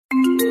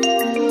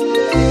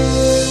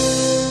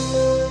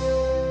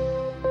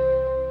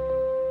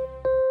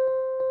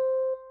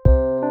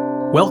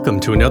Welcome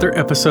to another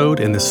episode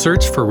in the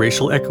Search for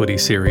Racial Equity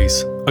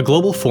series, a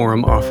global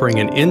forum offering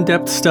an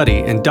in-depth study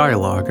and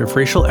dialogue of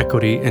racial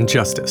equity and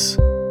justice.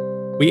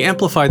 We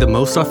amplify the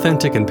most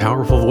authentic and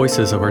powerful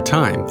voices of our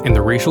time in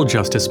the racial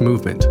justice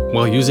movement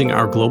while using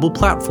our global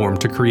platform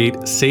to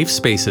create safe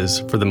spaces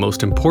for the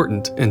most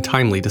important and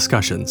timely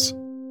discussions.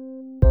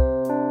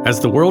 As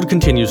the world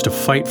continues to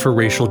fight for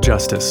racial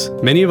justice,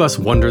 many of us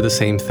wonder the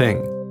same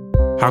thing.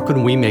 How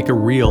can we make a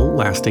real,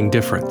 lasting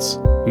difference?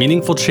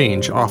 Meaningful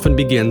change often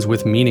begins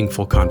with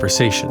meaningful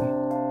conversation.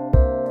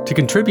 To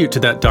contribute to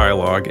that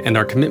dialogue and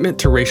our commitment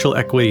to racial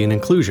equity and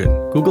inclusion,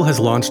 Google has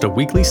launched a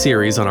weekly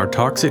series on our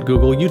Talks at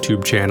Google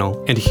YouTube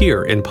channel and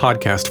here in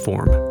podcast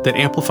form that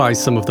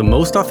amplifies some of the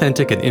most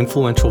authentic and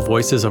influential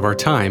voices of our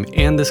time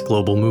and this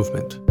global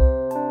movement.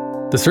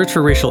 The Search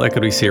for Racial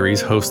Equity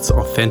series hosts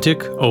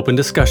authentic, open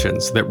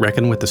discussions that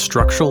reckon with the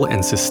structural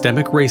and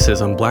systemic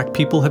racism Black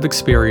people have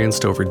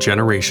experienced over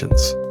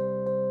generations.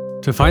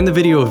 To find the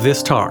video of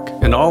this talk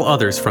and all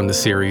others from the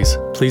series,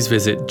 please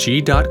visit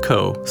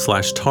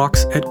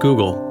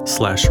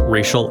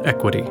g.co/talks@google/racial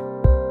equity.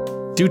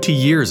 Due to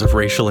years of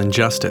racial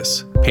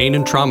injustice, pain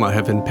and trauma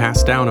have been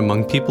passed down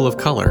among people of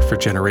color for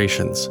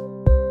generations.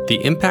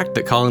 The impact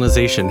that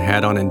colonization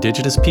had on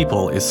Indigenous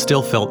people is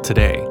still felt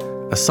today,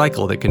 a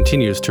cycle that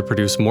continues to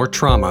produce more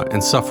trauma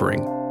and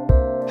suffering.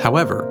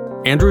 However,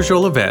 Andrew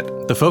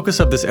Jolivétte, the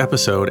focus of this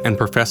episode and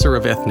professor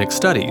of ethnic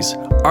studies,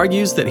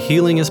 argues that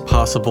healing is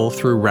possible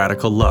through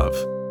radical love.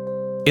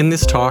 In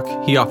this talk,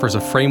 he offers a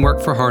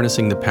framework for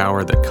harnessing the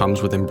power that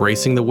comes with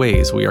embracing the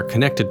ways we are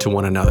connected to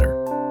one another.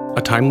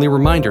 A timely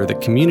reminder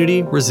that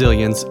community,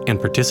 resilience, and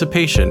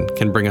participation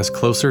can bring us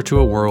closer to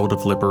a world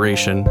of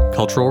liberation,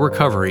 cultural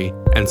recovery,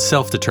 and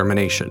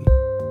self-determination.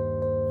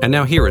 And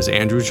now here is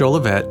Andrew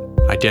Jolivétte,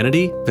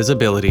 Identity,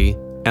 Visibility,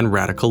 and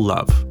Radical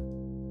Love.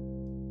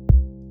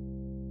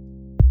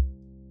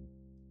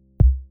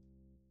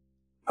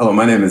 Hello,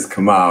 my name is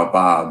Kamal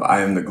Bob.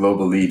 I am the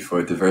Global Lead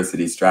for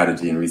Diversity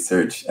Strategy and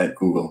Research at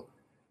Google.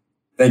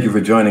 Thank you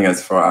for joining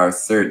us for our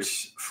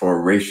search for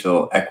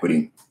racial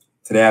equity.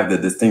 Today I have the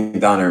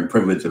distinct honor and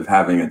privilege of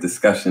having a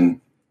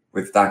discussion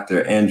with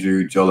Dr.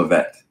 Andrew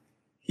Jolivétte.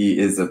 He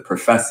is a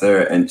professor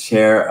and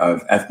chair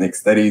of ethnic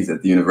studies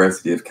at the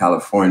University of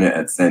California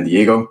at San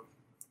Diego,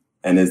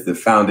 and is the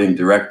founding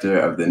director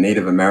of the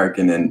Native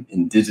American and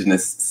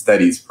Indigenous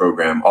Studies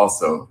program,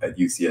 also at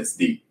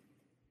UCSD.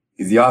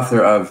 He's the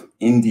author of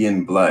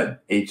Indian Blood,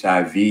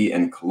 HIV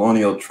and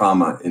Colonial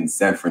Trauma in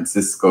San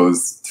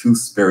Francisco's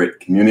Two-Spirit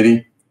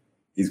Community.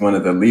 He's one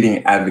of the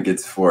leading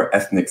advocates for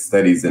ethnic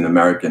studies in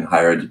American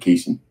higher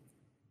education.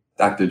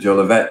 Dr.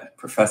 Jolivétte,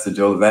 Professor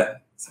Jolivétte,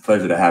 it's a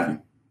pleasure to have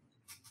you.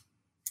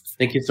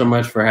 Thank you so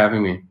much for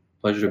having me.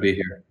 Pleasure to be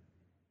here.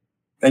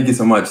 Thank you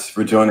so much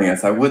for joining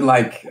us. I would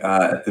like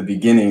at the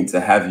beginning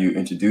to have you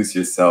introduce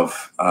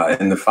yourself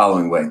in the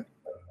following way.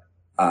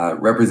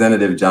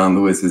 Representative John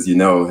Lewis, as you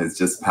know, has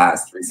just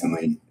passed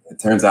recently. It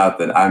turns out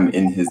that I'm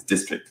in his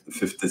district, the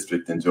 5th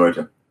District in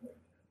Georgia.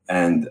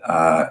 And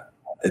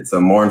it's a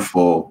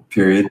mournful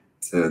period,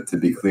 to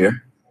be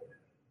clear.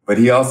 But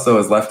he also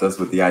has left us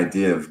with the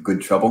idea of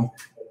good trouble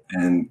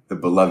and the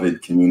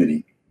beloved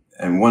community.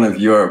 And one of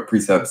your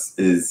precepts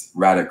is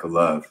radical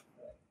love.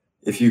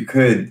 If you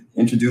could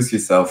introduce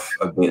yourself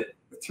a bit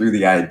through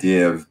the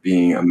idea of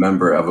being a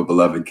member of a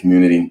beloved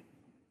community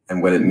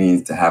and what it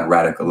means to have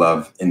radical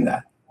love in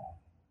that.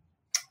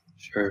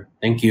 Sure.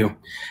 Thank you.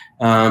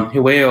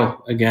 Hiweo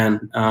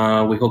again.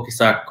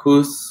 Wihokisak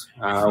Kus.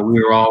 We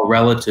are all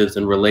relatives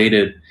and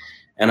related.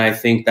 And I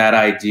think that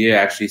idea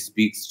actually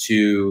speaks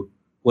to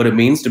what it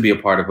means to be a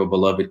part of a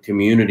beloved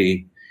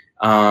community,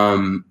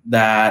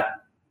 that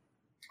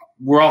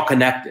we're all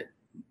connected.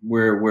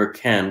 We're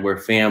kin, we're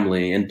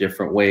family in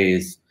different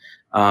ways.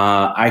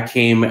 I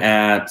came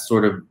at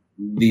sort of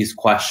these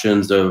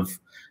questions of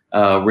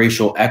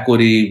racial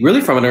equity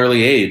really from an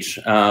early age.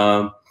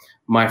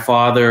 My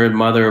father and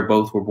mother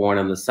both were born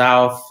in the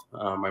South.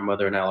 My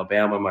mother in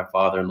Alabama, my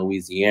father in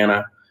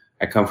Louisiana.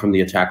 I come from the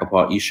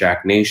Attakapaw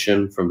Ishak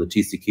Nation, from the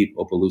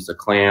Tsikip-Opelousas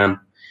clan,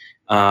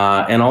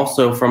 and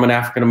also from an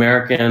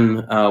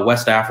African-American,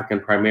 West African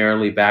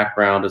primarily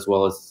background, as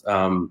well as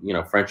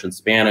French and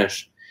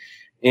Spanish.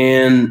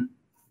 And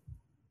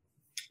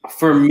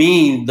for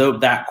me,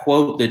 that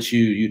quote that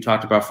you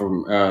talked about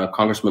from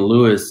Congressman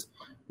Lewis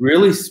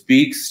really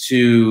speaks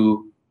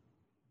to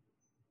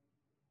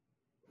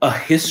a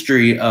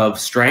history of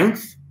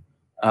strength,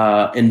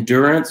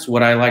 endurance.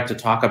 What I like to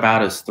talk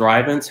about is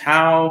thrivance.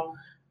 How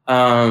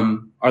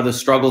are the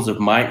struggles of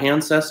my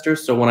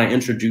ancestors? So when I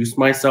introduce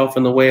myself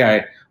in the way,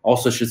 I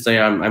also should say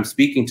I'm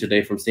speaking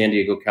today from San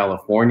Diego,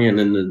 California,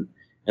 and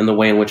in the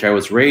way in which I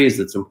was raised,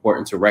 it's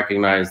important to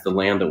recognize the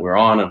land that we're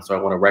on. And so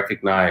I want to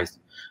recognize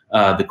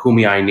the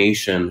Kumeyaay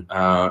Nation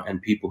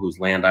and people whose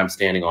land I'm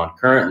standing on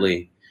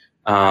currently,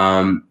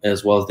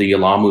 as well as the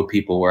Yelamu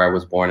people where I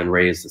was born and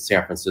raised in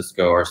San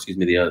Francisco,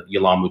 the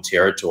Yelamu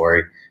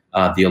territory,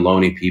 the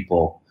Ohlone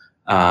people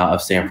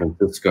of San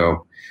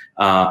Francisco.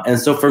 And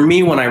so for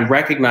me, when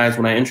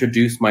I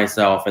introduce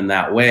myself in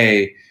that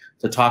way,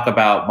 to talk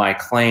about my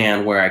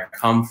clan, where I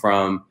come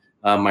from,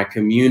 my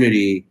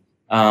community.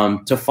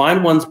 To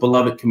find one's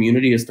beloved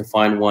community is to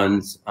find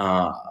one's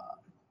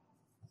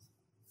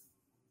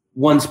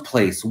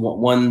place,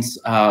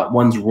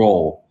 one's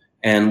role,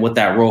 and with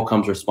that role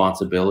comes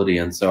responsibility.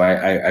 And so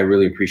I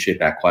really appreciate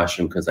that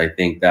question, because I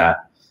think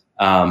that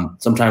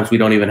sometimes we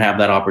don't even have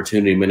that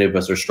opportunity. Many of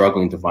us are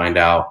struggling to find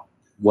out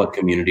what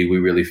community we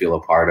really feel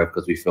a part of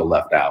because we feel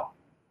left out.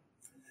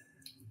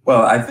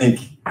 Well, I think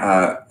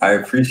I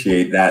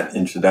appreciate that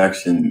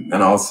introduction.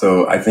 And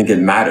also, I think it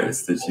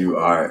matters that you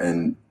are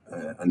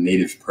a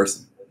Native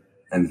person.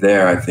 And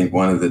there, I think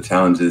one of the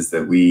challenges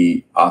that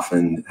we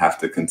often have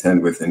to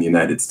contend with in the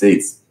United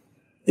States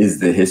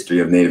is the history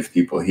of Native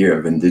people here,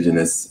 of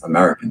Indigenous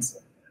Americans.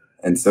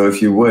 And so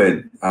if you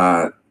would,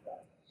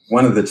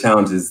 one of the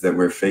challenges that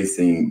we're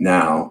facing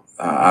now,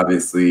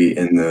 obviously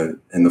in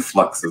the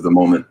flux of the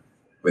moment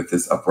with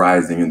this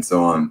uprising and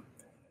so on,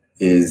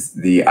 is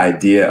the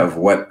idea of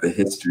what the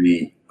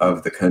history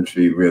of the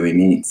country really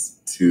means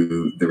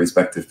to the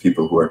respective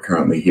people who are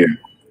currently here.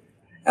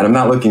 And I'm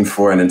not looking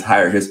for an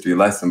entire history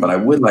lesson, but I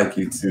would like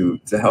you to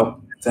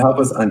help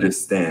us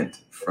understand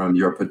from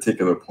your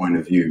particular point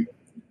of view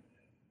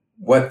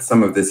what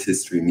some of this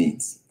history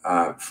means.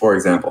 For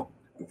example,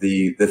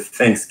 the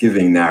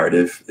Thanksgiving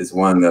narrative is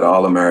one that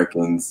all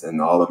Americans and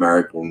all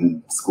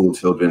American school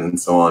children and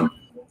so on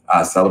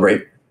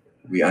celebrate.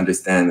 We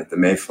understand that the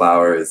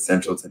Mayflower is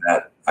central to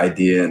that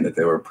idea and that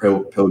there were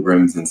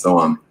pilgrims and so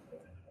on.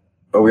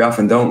 But we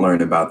often don't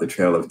learn about the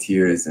Trail of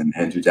Tears and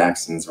Andrew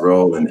Jackson's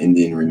role in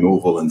Indian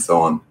removal and so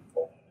on.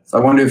 So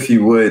I wonder if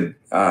you would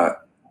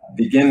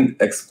begin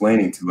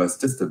explaining to us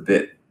just a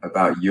bit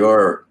about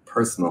your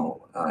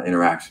personal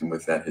interaction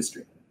with that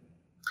history.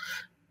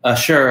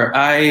 Sure.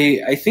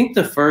 I think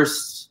the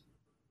first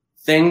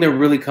thing that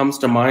really comes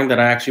to mind that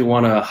I actually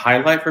want to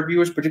highlight for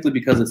viewers, particularly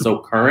because it's so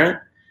current,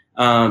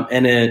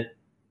 and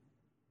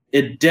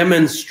it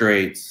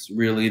demonstrates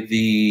really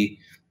the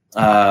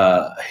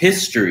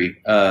history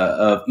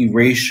of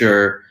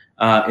erasure,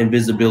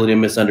 invisibility,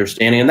 and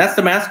misunderstanding. And that's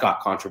the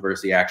mascot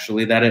controversy,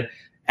 actually, that it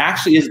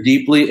actually is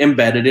deeply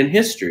embedded in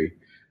history.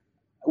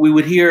 We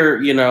would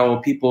hear,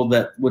 people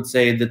that would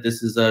say that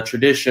this is a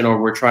tradition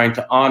or we're trying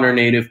to honor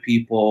Native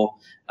people.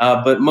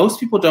 But most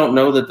people don't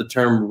know that the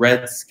term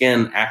red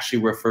skin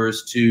actually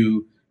refers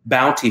to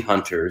bounty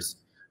hunters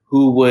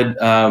who would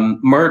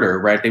murder,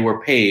 right? They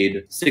were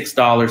paid $6,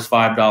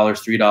 $5,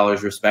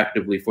 $3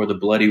 respectively for the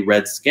bloody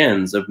red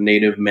skins of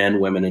Native men,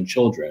 women, and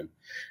children.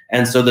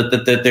 And so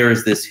that there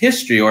is this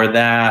history, or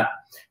that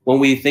when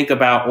we think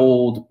about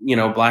old,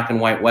 black and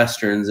white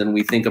Westerns and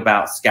we think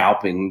about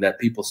scalping, that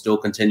people still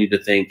continue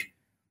to think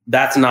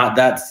that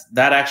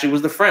actually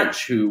was the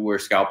French who were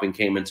scalping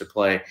came into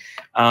play.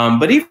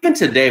 But even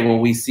today, when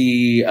we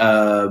see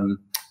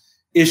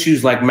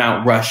issues like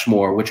Mount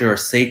Rushmore, which are a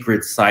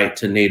sacred site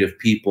to Native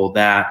people,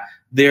 that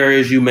there,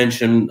 as you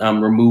mentioned,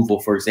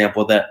 removal, for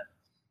example, that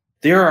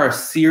there are a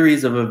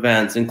series of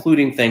events,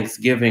 including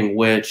Thanksgiving,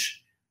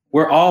 which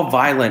were all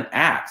violent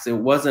acts. It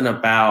wasn't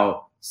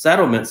about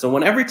settlement. So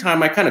every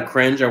time I kind of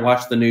cringe, I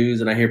watch the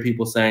news and I hear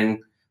people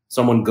saying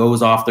someone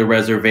goes off the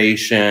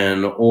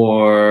reservation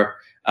or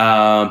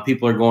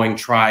people are going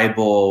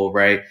tribal,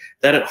 right?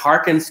 That it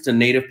harkens to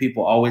Native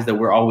people always, that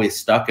we're always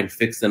stuck and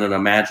fixed in an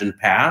imagined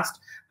past,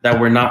 that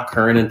we're not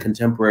current and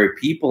contemporary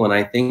people. And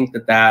I think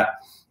that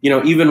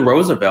even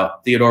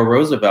Theodore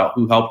Roosevelt,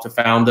 who helped to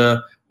found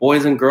the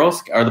Boys and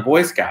Girls, or the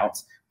Boy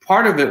Scouts,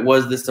 part of it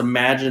was this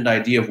imagined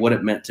idea of what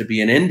it meant to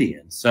be an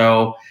Indian.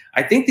 So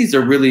I think these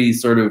are really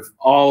sort of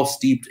all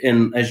steeped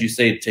in, as you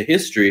say, to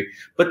history.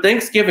 But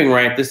Thanksgiving,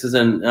 right? This is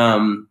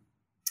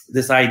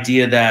this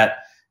idea that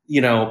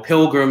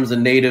pilgrims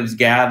and natives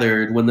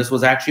gathered when this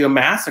was actually a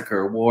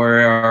massacre,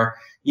 where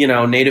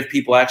Native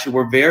people actually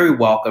were very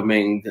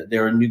welcoming.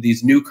 There were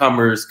these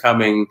newcomers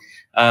coming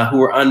who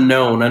were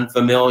unknown,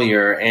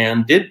 unfamiliar,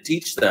 and did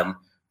teach them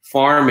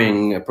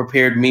farming,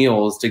 prepared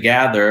meals to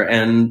gather,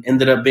 and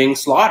ended up being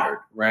slaughtered,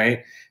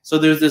 right? So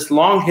there's this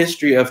long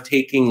history of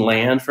taking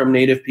land from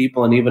Native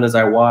people. And even as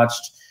I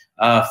watched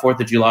 4th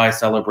of July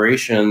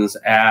celebrations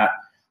at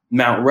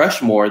Mount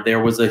Rushmore, there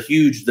was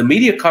the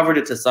media covered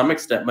it to some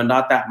extent, but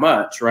not that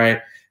much,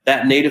 right?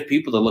 That Native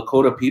people, the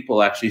Lakota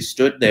people, actually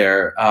stood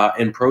there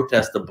in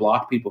protest to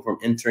block people from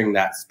entering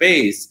that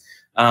space,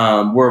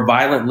 were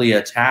violently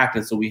attacked.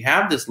 And so we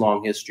have this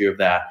long history of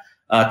that.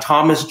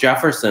 Thomas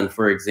Jefferson,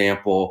 for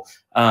example,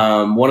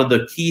 one of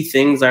the key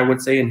things I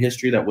would say in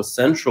history that was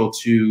central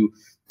to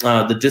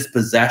the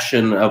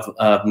dispossession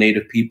of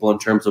Native people in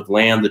terms of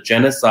land, the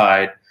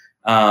genocide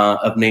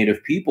of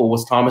Native people,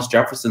 was Thomas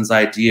Jefferson's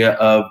idea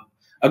of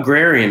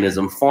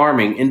agrarianism,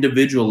 farming,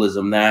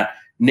 individualism, that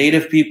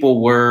Native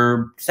people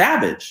were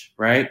savage,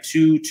 right?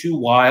 Too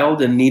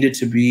wild and needed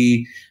to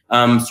be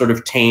sort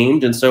of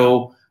tamed. And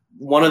so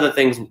one of the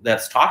things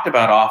that's talked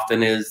about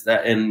often is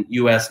that in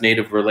U.S.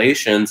 Native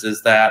relations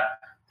is that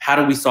how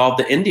do we solve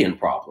the Indian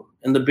problem?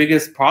 And the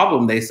biggest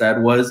problem, they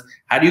said, was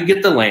how do you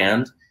get the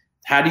land?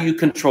 How do you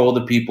control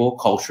the people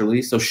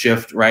culturally? So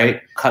shift,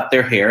 right? Cut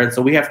their hair. And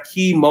so we have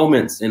key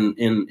moments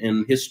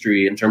in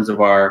history in terms of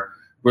our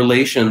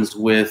relations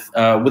with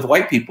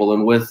white people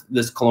and with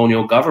this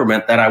colonial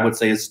government that I would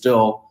say is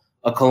still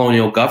a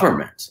colonial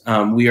government.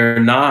 We are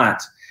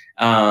not,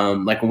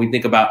 like when we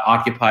think about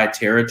occupied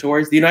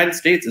territories, the United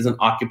States is an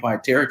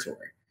occupied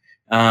territory.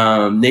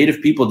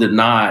 Native people did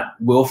not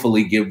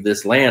willfully give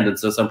this land. And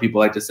so some people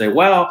like to say,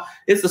 well,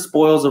 it's the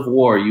spoils of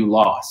war, you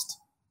lost.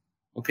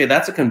 Okay,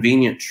 that's a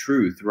convenient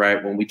truth,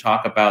 right? When we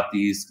talk about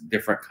these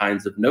different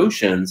kinds of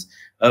notions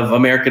of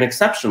American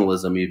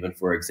exceptionalism, even,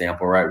 for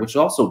example, right, which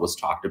also was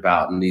talked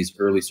about in these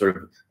early sort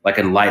of like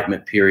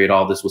Enlightenment period,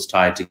 all this was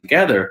tied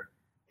together.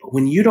 But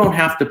when you don't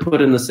have to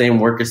put in the same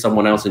work as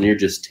someone else and you're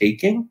just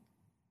taking,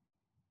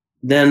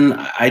 then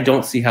I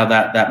don't see how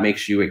that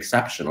makes you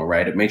exceptional,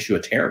 right? It makes you a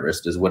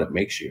terrorist is what it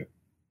makes you.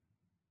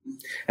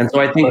 And so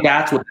I think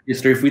that's what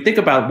history, if we think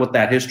about what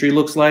that history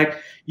looks like,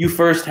 you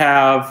first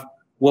have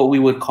what we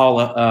would call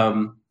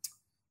a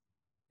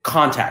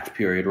contact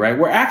period, right?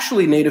 Where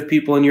actually Native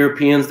people and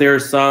Europeans, there are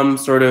some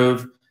sort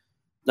of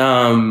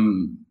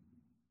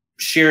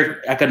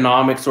shared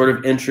economic sort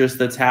of interest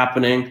that's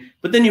happening.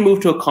 But then you move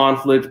to a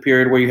conflict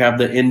period where you have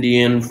the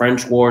Indian,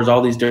 French wars,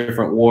 all these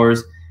different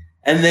wars.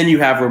 And then you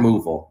have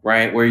removal,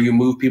 right? Where you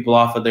move people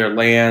off of their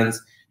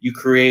lands. You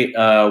create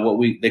what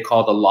they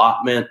called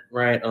allotment,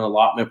 right? An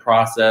allotment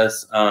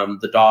process,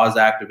 the Dawes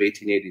Act of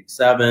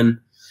 1887,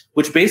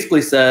 which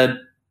basically said,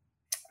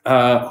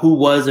 who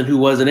was and who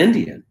wasn't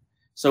Indian.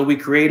 So we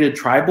created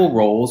tribal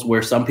roles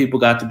where some people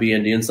got to be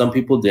Indian, some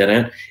people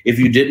didn't. If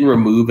you didn't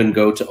remove and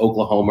go to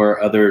Oklahoma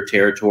or other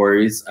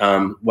territories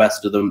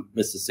west of the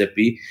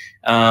Mississippi,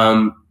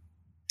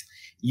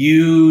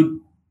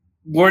 you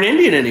weren't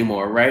Indian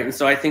anymore, right? And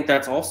so I think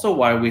that's also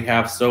why we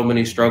have so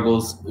many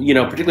struggles,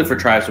 particularly for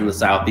tribes from the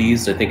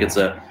Southeast. I think it's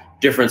a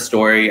different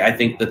story. I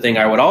think the thing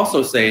I would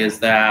also say is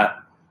that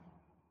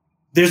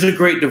there's a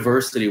great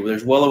diversity.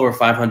 There's well over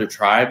 500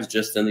 tribes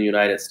just in the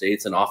United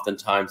States. And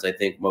oftentimes I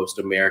think most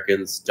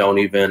Americans don't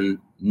even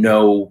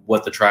know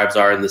what the tribes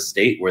are in the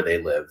state where they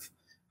live.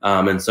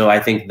 And so I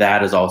think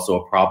that is also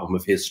a problem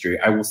of history.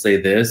 I will say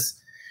this,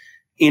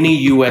 any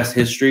U.S.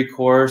 history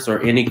course or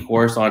any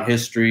course on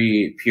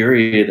history,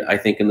 period, I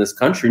think in this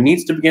country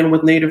needs to begin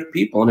with Native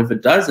people. And if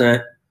it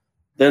doesn't,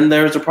 then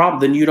there's a problem.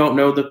 Then you don't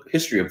know the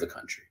history of the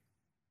country.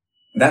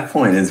 That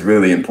point is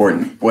really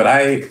important. What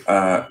I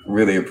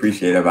really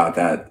appreciate about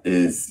that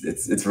is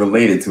it's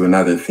related to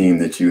another theme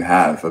that you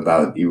have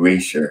about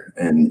erasure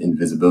and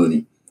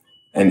invisibility.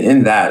 And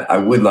in that,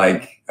 I'd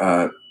like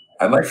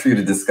for you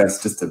to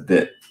discuss just a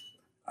bit.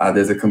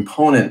 There's a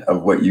component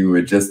of what you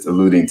were just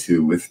alluding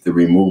to with the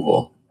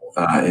removal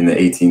in the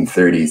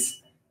 1830s.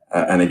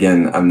 And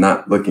again, I'm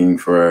not looking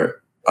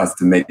for us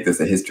to make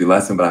this a history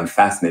lesson, but I'm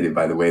fascinated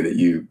by the way that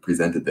you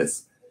presented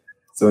this.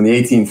 So in the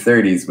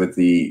 1830s, with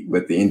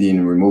the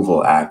Indian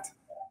Removal Act,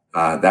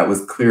 that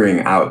was clearing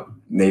out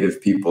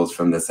Native peoples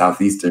from the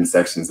southeastern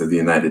sections of the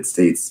United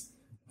States,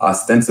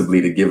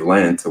 ostensibly to give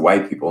land to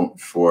white people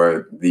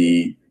for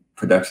the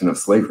production of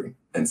slavery.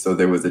 And so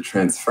there was a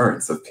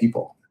transference of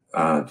people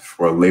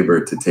for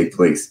labor to take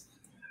place.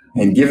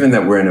 And given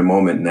that we're in a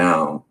moment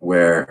now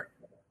where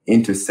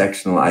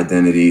intersectional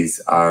identities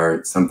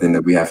are something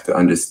that we have to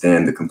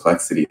understand the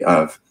complexity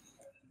of,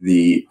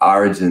 the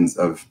origins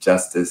of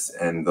justice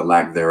and the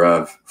lack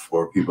thereof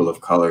for people of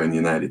color in the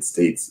United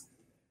States.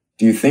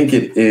 Do you think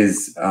it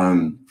is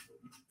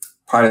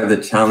part of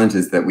the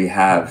challenges that we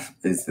have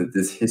is that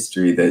this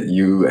history that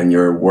you and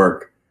your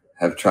work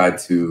have tried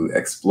to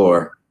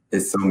explore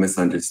is so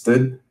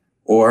misunderstood?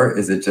 Or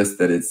is it just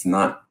that it's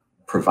not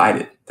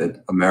provided,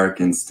 that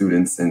American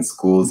students in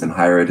schools and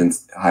higher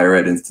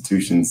ed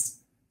institutions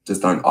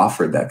just aren't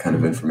offered that kind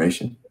of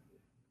information?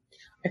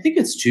 I think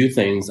it's two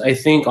things. I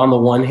think on the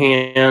one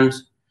hand,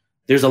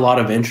 there's a lot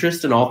of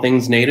interest in all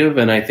things Native.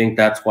 And I think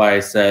that's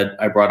why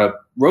I brought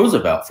up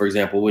Roosevelt, for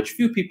example, which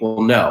few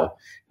people know,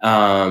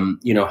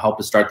 helped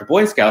to start the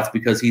Boy Scouts,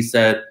 because he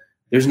said,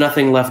 there's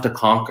nothing left to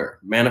conquer.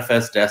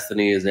 Manifest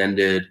destiny is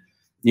ended.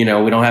 We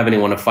don't have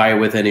anyone to fight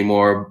with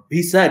anymore.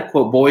 He said,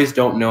 quote, boys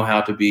don't know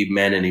how to be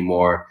men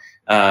anymore.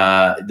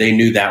 They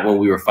knew that when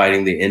we were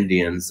fighting the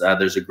Indians.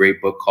 There's a great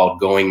book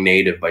called Going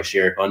Native by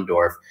Sherry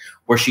Hundorf,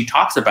 where she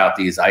talks about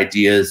these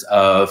ideas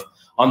of,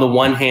 on the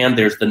one hand,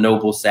 there's the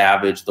noble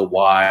savage, the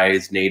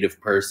wise Native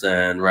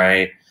person,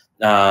 right?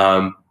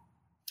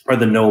 Or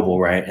the noble,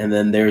 right? And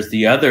then there's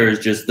the other is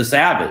just the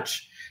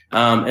savage.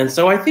 And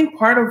so I think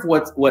part of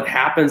what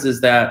happens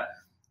is that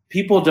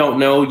people don't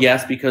know,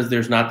 yes, because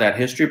there's not that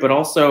history, but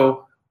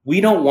also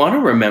we don't want to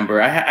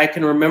remember. I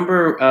can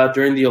remember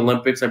during the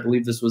Olympics, I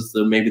believe this was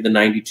maybe the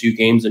 92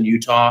 games in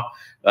Utah.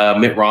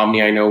 Mitt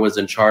Romney, I know, was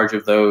in charge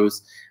of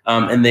those.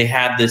 And they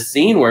had this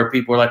scene where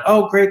people were like,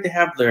 oh, great,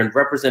 they're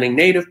representing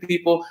Native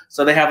people.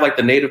 So they have like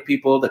the Native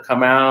people that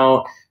come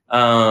out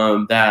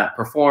that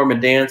perform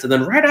and dance. And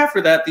then right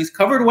after that, these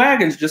covered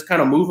wagons just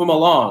kind of move them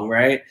along,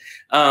 right?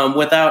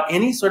 Without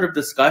any sort of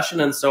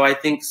discussion. And so I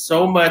think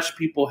so much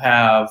people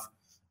have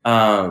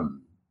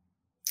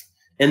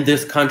in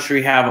this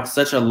country have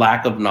such a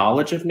lack of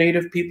knowledge of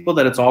Native people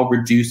that it's all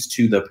reduced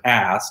to the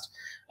past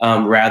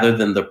rather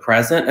than the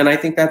present. And I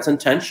think that's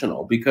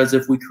intentional, because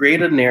if we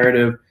create a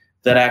narrative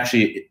that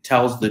actually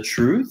tells the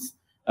truth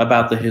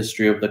about the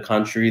history of the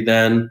country,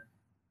 then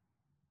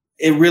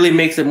it really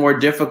makes it more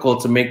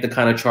difficult to make the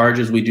kind of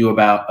charges we do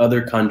about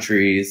other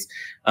countries,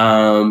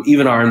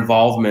 even our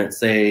involvement,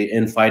 say,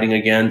 in fighting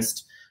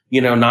against,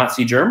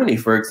 Nazi Germany,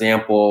 for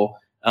example,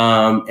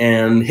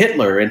 and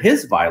Hitler and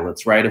his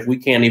violence, right? If we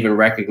can't even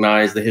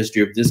recognize the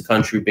history of this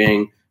country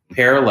being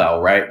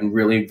parallel, right, and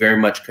really very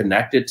much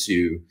connected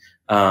to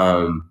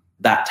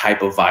that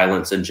type of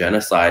violence and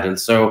genocide. And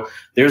so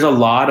there's a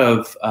lot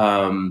of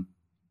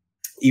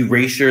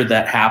erasure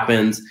that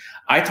happens.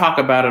 I talk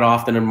about it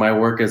often in my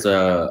work as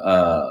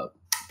a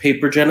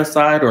paper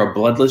genocide or a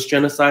bloodless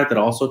genocide that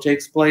also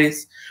takes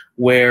place,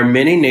 where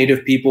many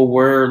Native people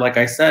were, like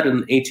I said,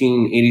 in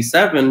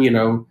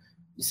 1887,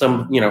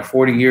 some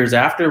 40 years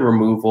after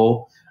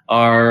removal,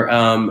 are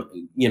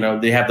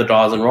they have the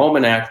Dawes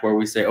Enrollment Act, where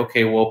we say,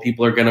 okay, well,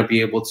 people are going to be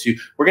able to,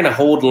 we're going to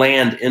hold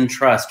land in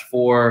trust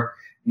for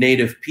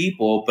Native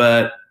people,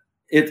 but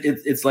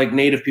it's like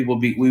Native people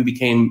we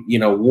became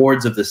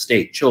wards of the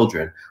state,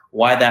 children.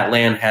 Why that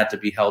land had to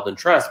be held in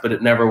trust, but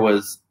it never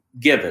was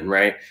given,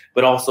 right?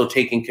 But also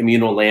taking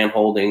communal land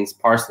holdings,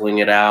 parceling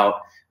it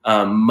out.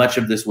 Much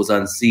of this was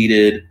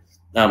unceded.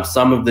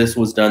 Some of this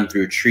was done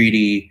through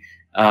treaty.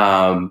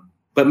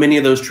 But many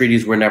of those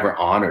treaties were never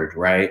honored,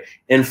 right?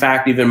 In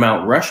fact, even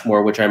Mount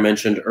Rushmore, which I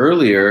mentioned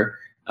earlier,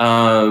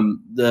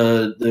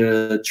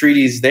 the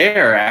treaties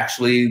there,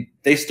 actually,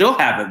 they still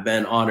haven't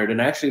been honored. And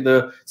actually,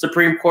 the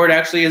Supreme Court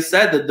actually has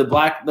said that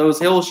those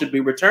hills should be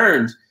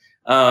returned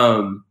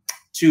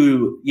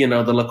to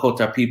the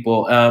Lakota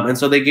people. And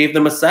so they gave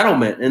them a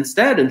settlement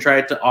instead and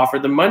tried to offer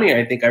them money.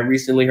 I think I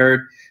recently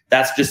heard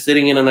that's just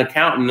sitting in an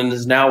account and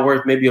is now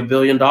worth maybe $1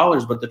 billion,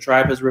 but the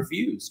tribe has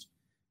refused.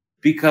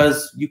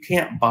 Because you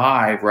can't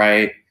buy,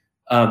 right,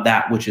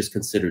 that which is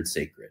considered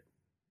sacred.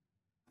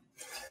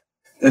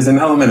 There's an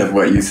element of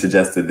what you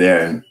suggested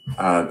there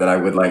that I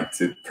would like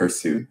to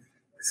pursue.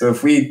 So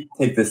if we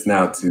take this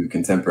now to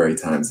contemporary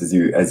times, as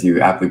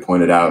you aptly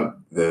pointed out,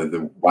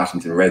 the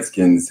Washington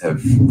Redskins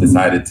have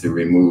decided to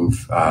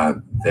remove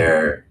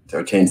or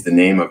change the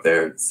name of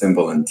their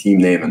symbol and team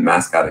name and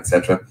mascot,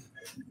 etc.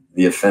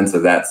 The offense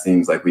of that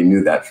seems like we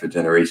knew that for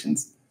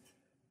generations.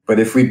 But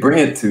if we bring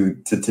it to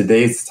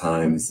today's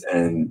times,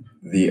 and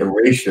the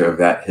erasure of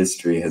that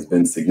history has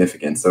been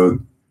significant. So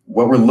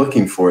what we're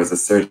looking for is a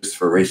search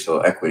for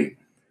racial equity.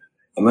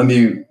 And let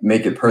me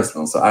make it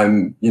personal. So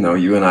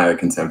you and I are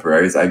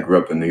contemporaries. I grew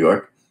up in New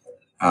York.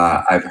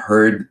 I've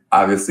heard,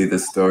 obviously, the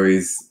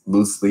stories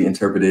loosely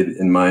interpreted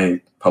in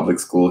my public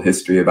school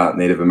history about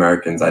Native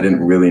Americans. I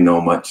didn't really know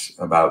much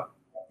about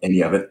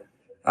any of it,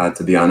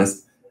 to be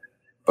honest.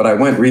 But I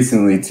went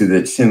recently to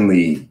the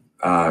Chinle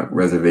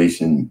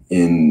reservation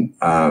in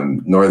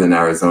northern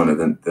Arizona,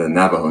 the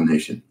Navajo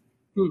Nation.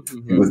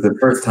 Mm-hmm. It was the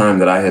first time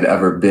that I had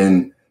ever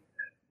been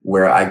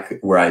where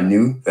I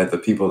knew that the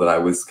people that I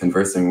was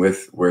conversing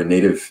with were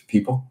Native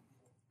people.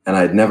 And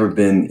I'd never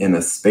been in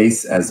a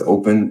space as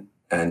open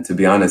and, to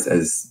be honest,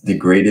 as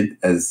degraded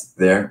as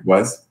there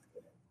was.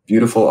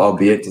 Beautiful,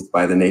 albeit just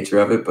by the nature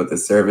of it, but the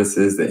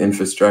services, the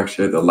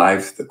infrastructure, the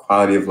life, the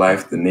quality of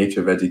life, the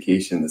nature of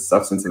education, the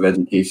substance of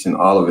education,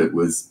 all of it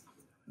was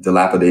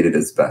dilapidated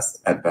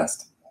at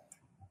best.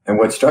 And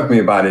what struck me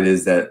about it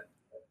is that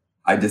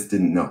I just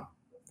didn't know.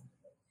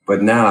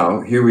 But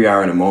now, here we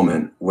are in a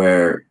moment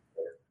where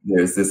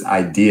there's this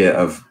idea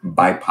of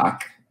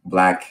BIPOC,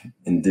 Black,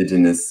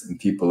 Indigenous, and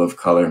people of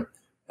color.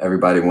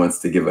 Everybody wants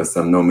to give us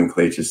some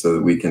nomenclature so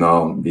that we can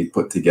all be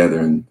put together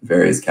in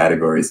various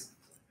categories.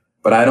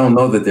 But I don't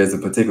know that there's a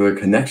particular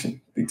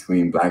connection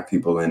between Black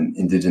people and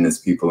Indigenous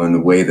people in the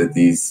way that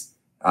these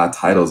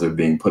titles are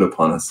being put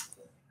upon us.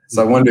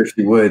 So I wonder if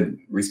you would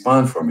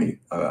respond for me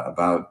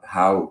about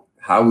how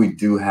we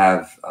do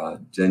have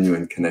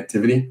genuine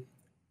connectivity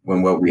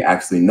when what we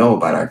actually know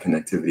about our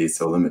connectivity is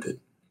so limited.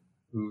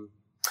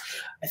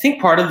 I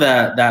think part of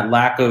that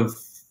lack of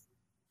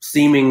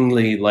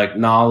seemingly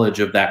knowledge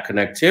of that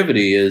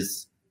connectivity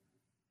is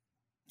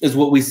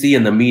what we see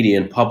in the media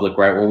and public,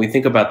 right? When we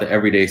think about the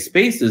everyday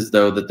spaces,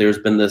 though, that there's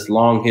been this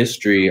long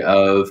history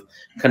of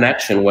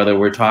connection, whether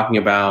we're talking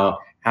about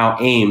how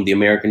AIM, the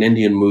American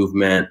Indian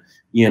Movement,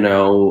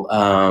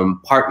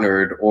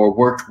 partnered or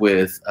worked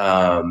with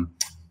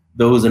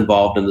those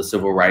involved in the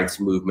civil rights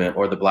movement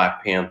or the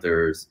Black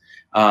Panthers.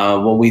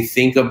 When we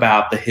think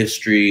about the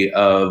history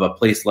of a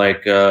place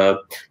like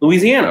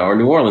Louisiana or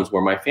New Orleans,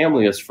 where my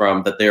family is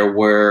from, that there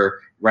were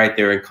right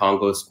there in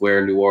Congo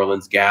Square, New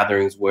Orleans,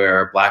 gatherings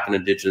where Black and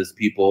Indigenous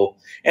people,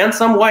 and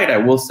some white, I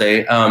will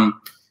say,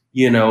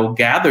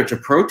 gathered to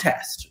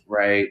protest,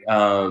 right,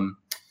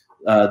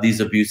 these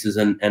abuses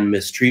and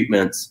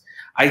mistreatments.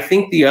 I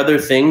think the other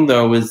thing,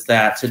 though, is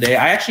that today,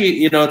 I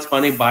actually, it's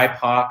funny,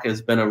 BIPOC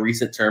has been a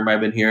recent term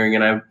I've been hearing,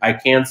 and I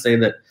can say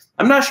that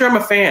I'm not sure I'm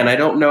a fan. I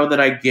don't know that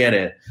I get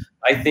it.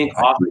 I think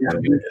often,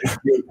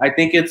 I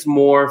think it's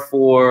more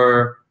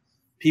for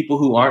people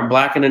who aren't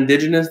Black and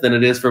Indigenous than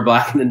it is for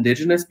Black and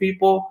Indigenous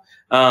people.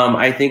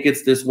 I think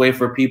it's this way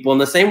for people in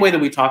the same way that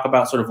we talk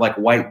about sort of like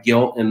white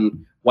guilt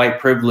and white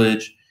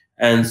privilege.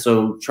 And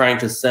so trying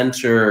to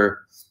center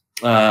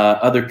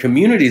other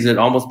communities, it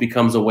almost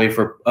becomes a way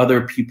for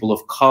other people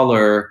of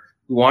color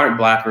who aren't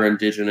Black or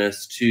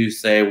Indigenous to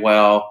say,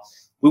 well,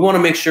 we want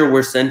to make sure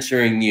we're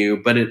centering you.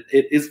 But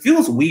it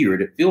feels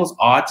weird. It feels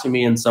odd to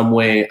me in some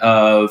way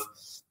of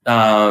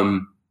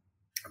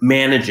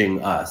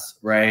managing us,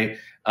 right?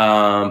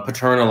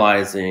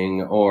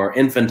 Paternalizing or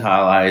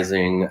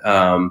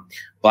infantilizing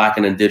Black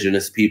and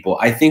Indigenous people.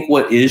 I think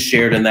what is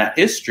shared in that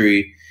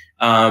history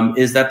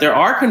is that there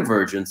are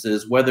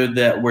convergences, whether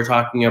that we're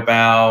talking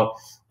about,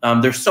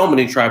 there's so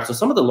many tribes. So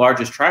some of the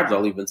largest tribes,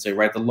 I'll even say,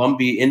 right, the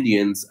Lumbee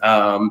Indians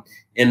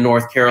in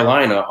North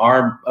Carolina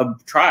are a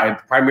tribe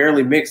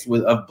primarily mixed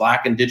of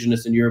Black,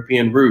 Indigenous, and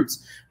European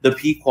roots. The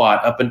Pequot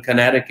up in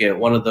Connecticut,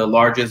 one of the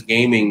largest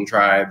gaming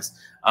tribes,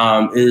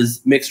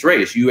 is mixed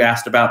race. You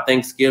asked about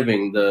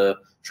Thanksgiving. The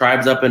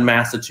tribes up in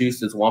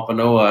Massachusetts,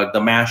 Wampanoag, the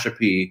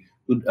Mashpee,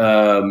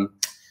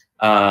 who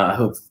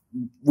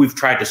we've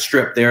tried to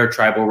strip their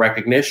tribal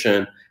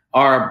recognition,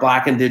 are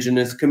Black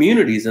Indigenous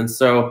communities. And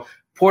so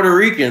Puerto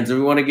Ricans, if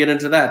we want to get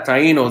into that,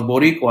 Taínos,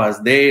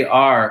 Boricuas, they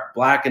are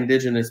Black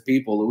Indigenous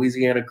people.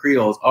 Louisiana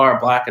Creoles are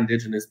Black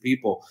Indigenous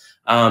people.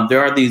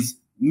 There are these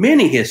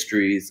many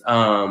histories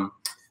of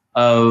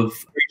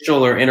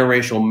racial or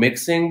interracial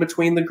mixing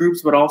between the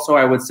groups, but also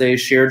I would say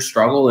shared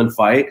struggle and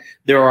fight.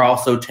 There are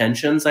also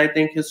tensions, I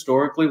think,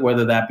 historically,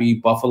 whether that be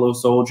Buffalo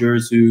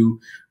Soldiers who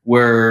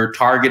were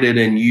targeted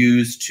and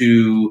used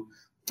to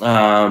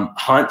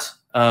hunt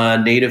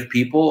Native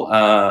people,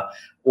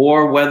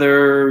 or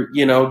whether,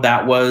 you know,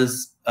 that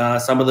was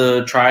some of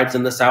the tribes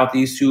in the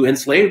Southeast who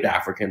enslaved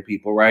African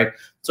people, right?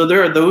 So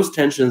there are those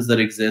tensions that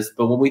exist.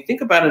 But when we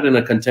think about it in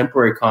a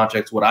contemporary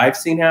context, what I've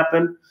seen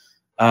happen,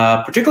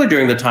 particularly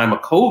during the time of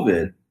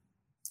COVID,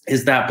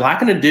 is that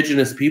Black and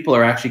Indigenous people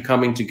are actually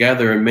coming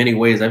together in many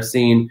ways. I've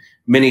seen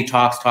many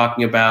talks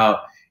talking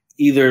about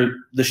either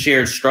the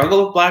shared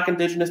struggle of Black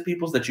Indigenous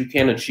peoples, that you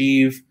can't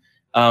achieve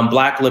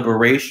Black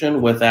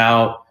liberation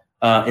without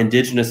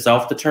Indigenous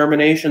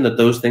self-determination, that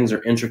those things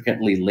are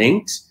intricately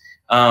linked.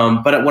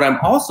 But what I'm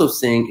also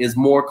seeing is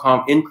more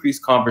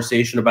increased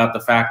conversation about the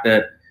fact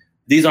that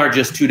these aren't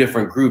just two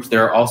different groups.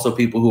 There are also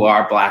people who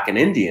are Black and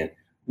Indian.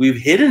 We've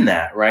hidden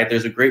that, right?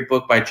 There's a great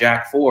book by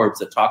Jack Forbes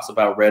that talks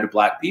about red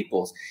Black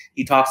peoples.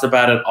 He talks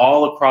about it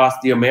all across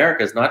the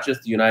Americas, not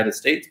just the United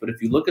States, but if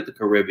you look at the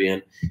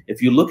Caribbean,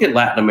 if you look at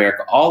Latin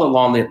America, all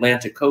along the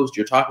Atlantic coast,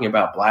 you're talking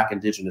about Black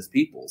Indigenous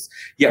peoples.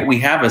 Yet we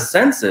have a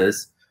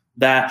census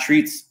that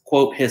treats,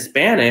 quote,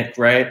 Hispanic,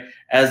 right,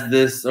 as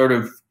this sort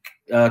of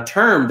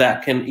term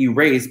that can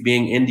erase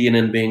being Indian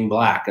and being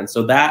Black. And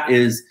so that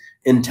is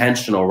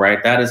intentional,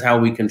 right? That is how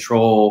we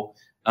control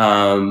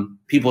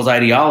people's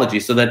ideology,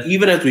 so that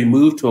even as we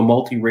move to a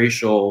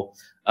multiracial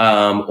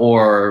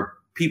or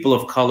people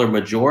of color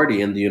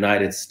majority in the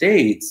United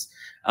States,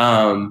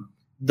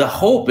 the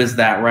hope is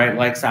that, right,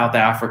 like South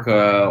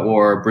Africa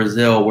or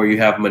Brazil, where you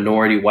have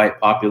minority white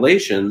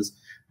populations,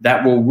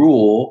 that will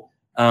rule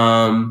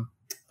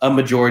a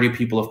majority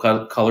people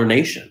of color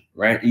nation,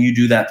 right? You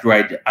do that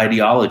through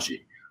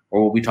ideology,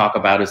 or what we talk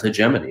about as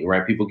hegemony,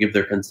 right? People give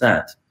their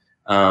consent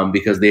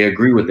because they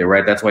agree with it,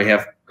 right? That's why you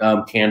have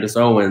Candace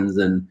Owens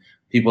and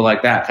people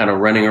like that kind of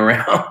running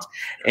around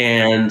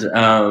and,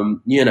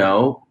 you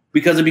know,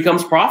 because it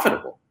becomes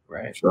profitable,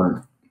 right?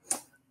 Sure.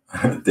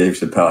 Dave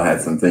Chappelle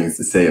had some things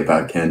to say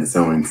about Candace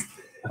Owens.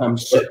 I'm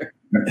sure.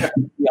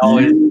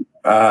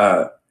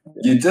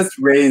 You just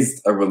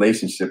raised a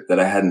relationship that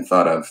I hadn't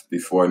thought of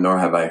before, nor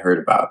have I heard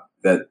about,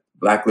 that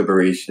Black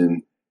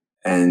liberation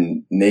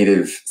and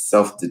Native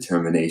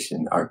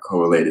self-determination are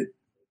correlated.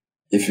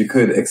 If you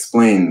could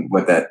explain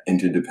what that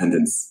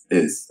interdependence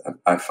is,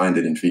 I find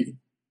it intriguing.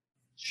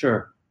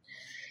 Sure.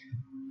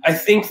 I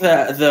think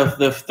that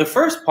the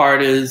first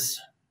part is,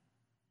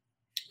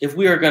 if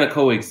we are going to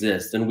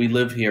coexist and we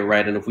live here,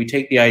 right, and if we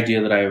take the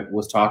idea that I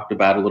was talked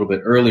about a little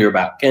bit earlier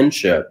about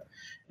kinship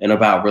and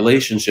about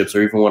relationships,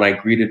 or even when I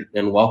greeted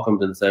and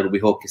welcomed and said,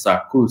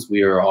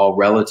 we are all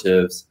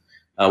relatives,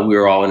 we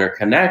are all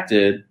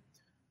interconnected,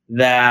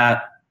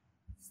 that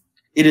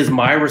it is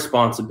my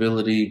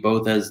responsibility,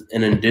 both as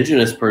an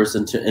Indigenous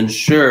person, to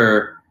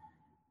ensure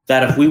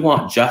that if we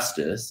want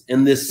justice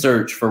in this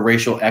search for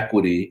racial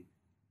equity,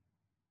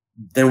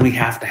 then we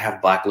have to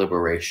have Black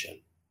liberation,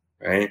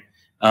 right?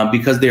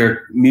 Because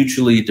they're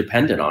mutually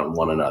dependent on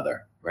one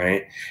another,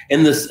 right?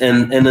 And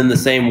in the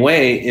same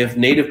way, if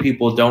Native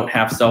people don't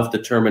have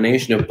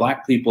self-determination, if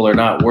Black people are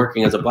not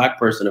working as a Black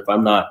person, if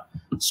I'm not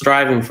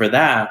striving for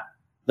that,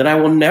 then I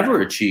will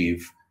never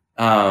achieve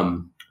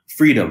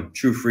freedom,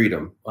 true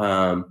freedom.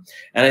 And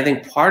I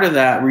think part of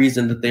that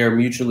reason that they are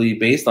mutually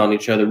based on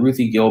each other,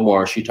 Ruthie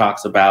Gilmore, she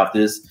talks about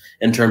this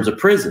in terms of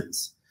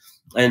prisons.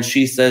 And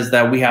she says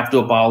that we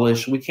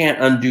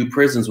can't undo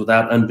prisons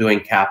without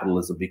undoing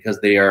capitalism, because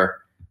they are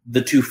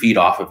the 2 feet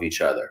off of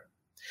each other.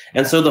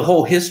 And so the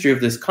whole history of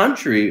this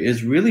country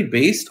is really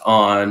based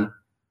on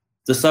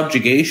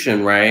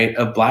subjugation, right,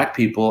 of Black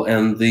people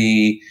and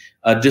the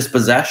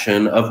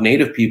dispossession of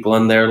Native people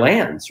and their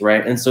lands,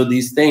 right? And so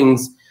these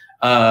things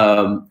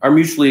are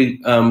mutually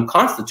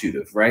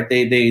constitutive, right?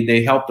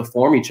 They help to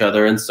form each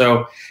other. And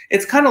so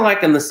it's kind of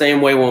like in the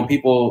same way when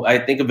people, I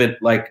think of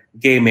it like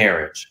gay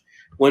marriage.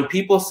 When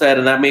people said,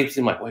 and that may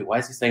seem like, wait, why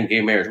is he saying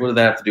gay marriage? What does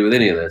that have to do with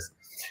any of this?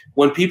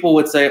 When people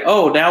would say,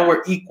 oh, now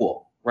we're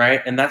equal,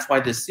 right? And that's why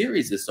this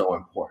series is so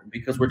important,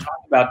 because we're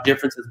talking about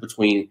differences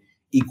between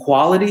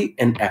equality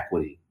and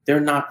equity. They're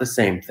not the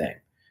same thing,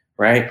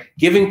 right?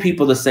 Giving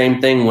people the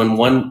same thing when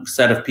one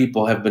set of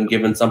people have been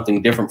given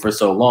something different for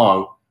so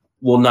long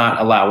will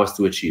not allow us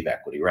to achieve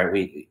equity, right?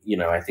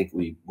 I think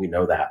we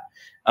know that.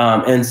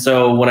 And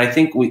so when I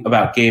think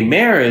about gay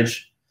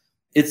marriage,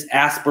 it's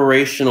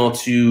aspirational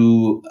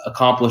to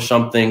accomplish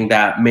something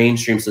that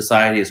mainstream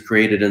society has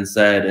created and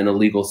said in a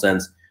legal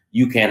sense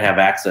you can't have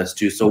access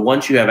to. So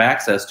once you have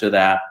access to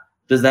that,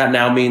 does that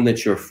now mean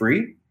that you're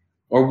free?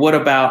 Or what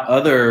about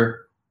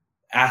other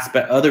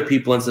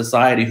people in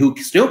society who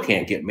still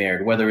can't get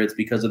married, whether it's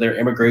because of their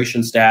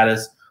immigration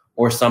status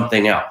or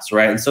something else,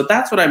 right? And so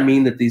that's what I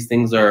mean, that these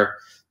things are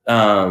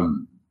they're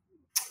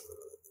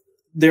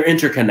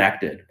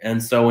interconnected.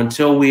 And so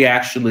until we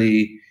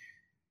actually,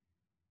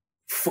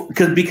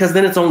 because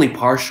then it's only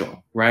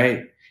partial,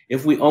 right?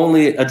 If we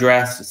only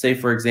address, say,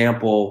 for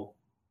example,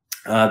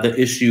 the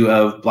issue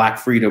of Black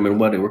freedom and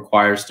what it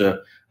requires to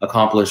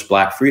accomplish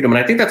Black freedom.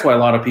 And I think that's why a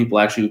lot of people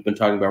actually who've been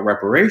talking about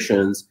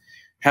reparations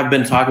have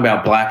been talking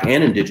about Black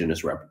and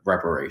Indigenous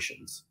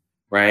reparations,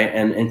 right?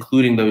 And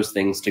including those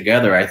things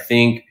together. I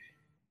think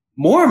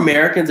more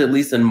Americans, at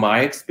least in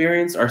my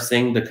experience, are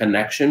seeing the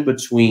connection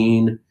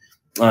between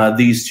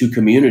these two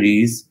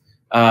communities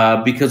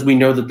because we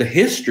know that the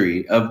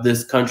history of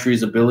this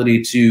country's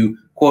ability to,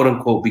 quote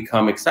unquote,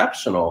 become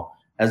exceptional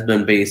has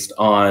been based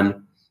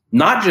on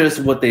not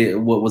just what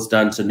was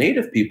done to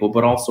Native people,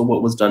 but also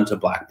what was done to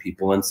Black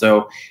people. And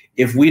so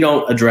if we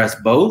don't address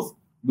both,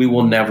 we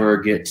won't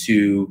get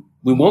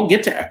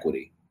to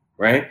equity,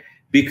 right?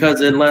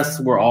 Because unless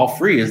we're all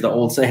free, as the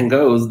old saying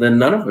goes, then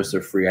none of us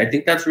are free. I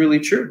think that's really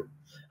true.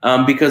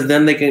 Because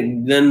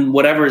then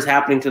whatever is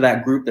happening to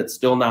that group that's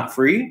still not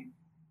free,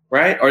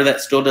 right? Or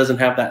that still doesn't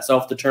have that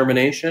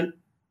self-determination,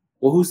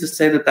 well, who's to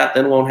say that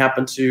then won't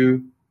happen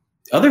to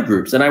other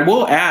groups? And I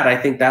will add, I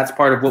think that's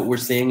part of what we're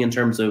seeing in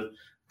terms of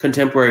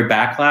contemporary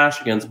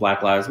backlash against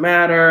Black Lives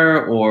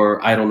Matter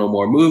or I Don't Know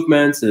More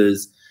movements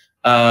is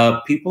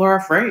people are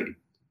afraid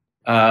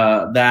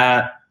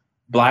that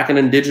Black and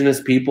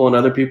Indigenous people and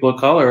other people of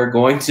color are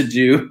going to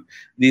do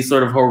these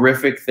sort of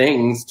horrific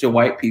things to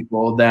white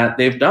people that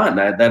they've done.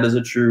 That is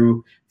a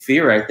true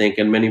fear, I think.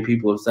 And many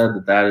people have said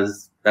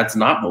that's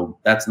not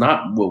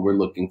what we're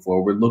looking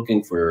for. We're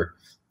looking for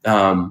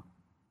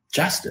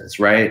justice,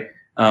 right?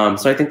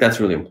 So I think that's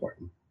really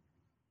important.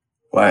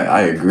 Well,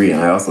 I agree.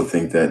 And I also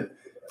think that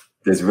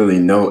there's really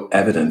no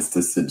evidence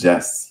to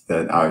suggest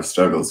that our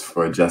struggles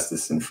for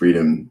justice and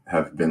freedom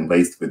have been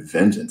laced with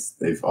vengeance.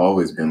 They've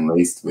always been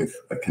laced with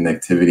a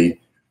connectivity.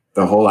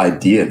 The whole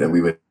idea that we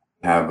would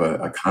have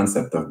a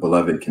concept of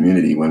beloved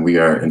community when we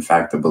are, in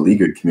fact, a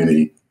beleaguered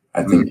community,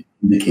 I think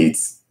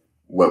indicates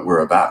what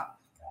we're about.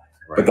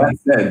 Right. But that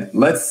said,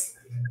 let's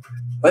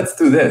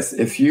do this.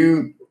 If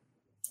you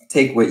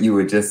take what you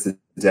were just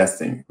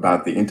suggesting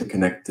about the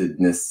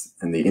interconnectedness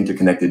and the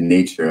interconnected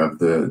nature of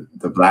the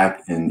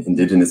Black and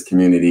Indigenous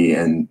community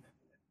and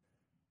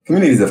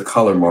communities of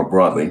color more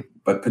broadly,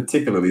 but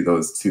particularly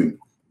those two.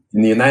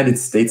 In the United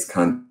States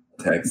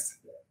context,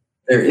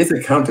 there is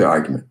a counter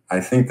argument. I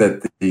think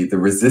that the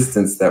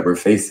resistance that we're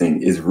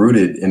facing is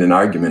rooted in an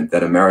argument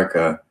that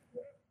America,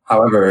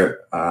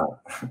 however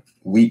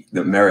weak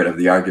the merit of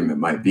the argument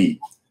might be,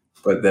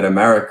 but that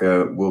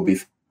America will be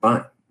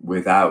fine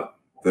without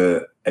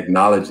the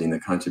acknowledging the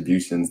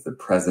contributions, the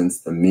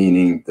presence, the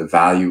meaning, the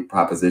value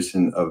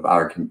proposition of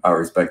our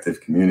respective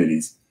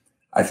communities.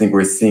 I think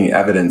we're seeing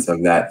evidence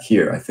of that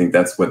here. I think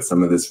that's what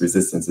some of this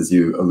resistance, as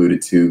you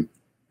alluded to,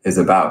 is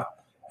about.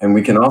 And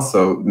we can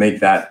also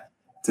make that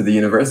to the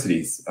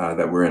universities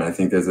that we're in. I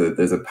think there's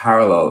a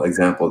parallel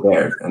example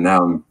there. And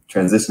now I'm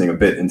transitioning a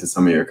bit into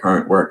some of your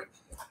current work.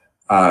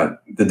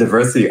 The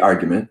diversity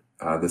argument,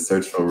 the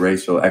search for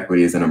racial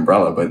equity is an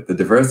umbrella, but the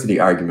diversity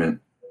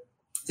argument,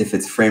 if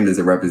it's framed as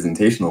a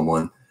representational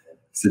one,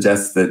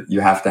 suggests that you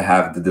have to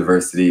have the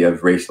diversity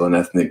of racial and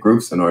ethnic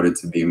groups in order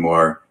to be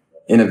more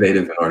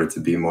innovative, in order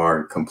to be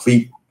more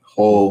complete,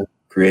 whole,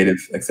 creative,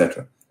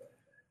 etc.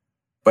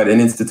 But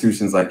in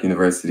institutions like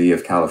University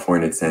of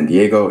California at San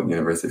Diego,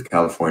 University of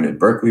California at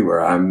Berkeley,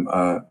 where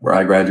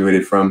I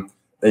graduated from,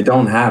 they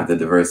don't have the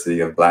diversity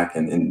of Black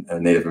and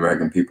Native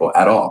American people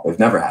at all. They've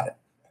never had it.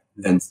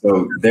 And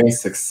so their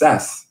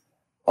success,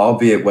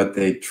 albeit what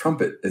they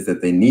trumpet is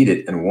that they need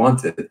it and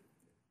want it,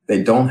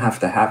 they don't have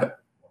to have it.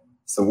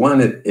 So one,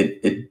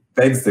 it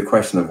begs the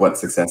question of what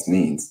success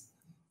means,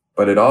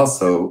 but it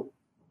also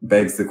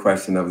begs the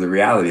question of the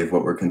reality of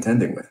what we're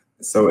contending with.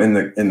 So in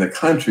the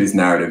country's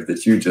narrative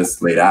that you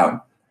just laid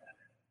out,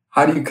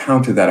 How do you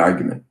counter that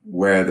argument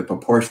where the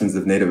proportions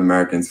of Native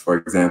Americans, for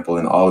example,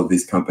 in all of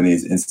these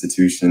companies,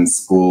 institutions,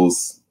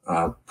 schools,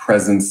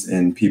 presence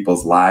in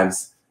people's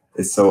lives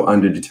is so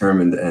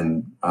underdetermined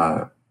and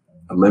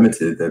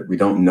limited that we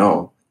don't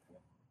know,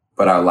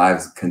 but our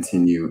lives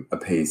continue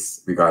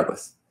apace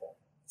regardless?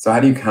 So how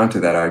do you counter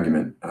that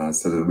argument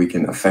so that we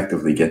can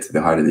effectively get to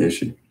the heart of the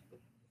issue?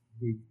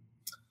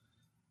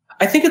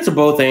 I think it's a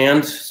both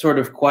and sort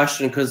of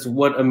question, because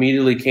what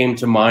immediately came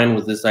to mind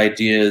was this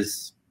idea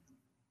is,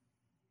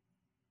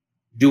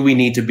 do we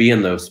need to be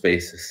in those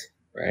spaces,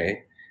 right?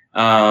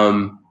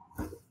 And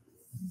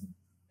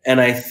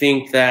I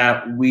think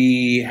that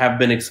we have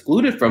been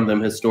excluded from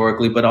them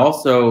historically, but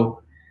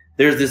also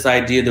there's this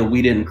idea that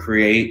we didn't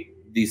create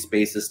these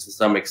spaces to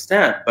some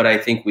extent, but I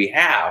think we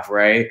have,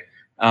 right?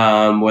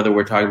 Whether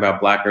we're talking about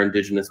Black or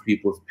Indigenous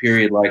peoples,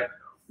 period, like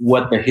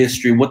what the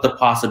history, what the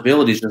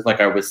possibilities, just like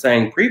I was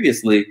saying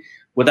previously,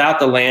 without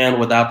the land,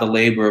 without the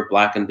labor of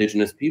Black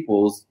Indigenous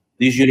peoples,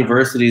 these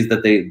universities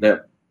that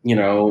the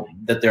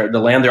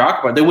land they're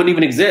occupied, they wouldn't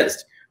even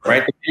exist,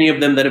 right? Many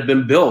of them that have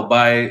been built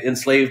by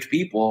enslaved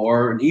people,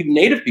 or even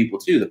Native people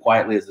too, that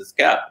quietly as it's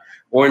kept,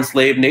 or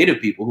enslaved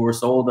Native people who were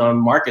sold on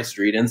Market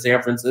Street in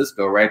San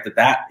Francisco, right?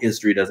 That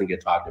history doesn't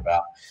get talked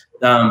about.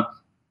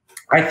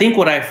 I think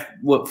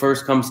what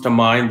first comes to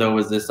mind though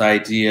is this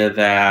idea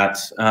that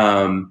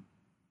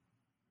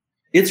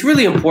it's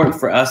really important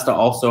for us to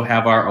also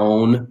have our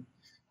own.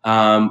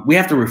 We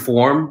have to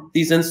reform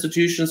these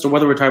institutions. So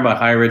whether we're talking about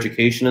higher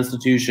education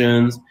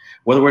institutions,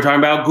 whether we're talking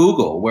about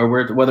Google,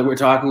 whether we're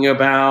talking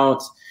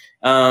about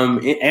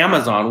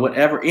Amazon,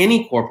 whatever,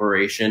 any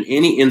corporation,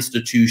 any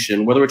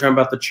institution, whether we're talking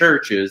about the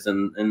churches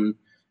and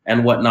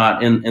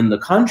whatnot in the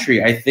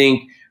country, I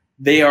think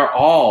they are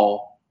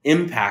all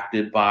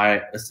impacted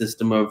by a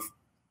system of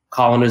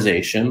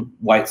colonization,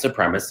 white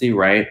supremacy,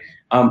 right?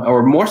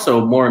 Or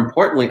more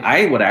importantly,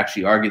 I would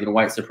actually argue that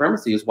white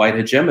supremacy is white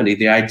hegemony,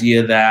 the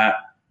idea that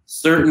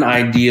certain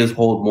ideas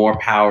hold more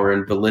power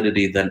and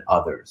validity than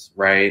others,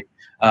 right?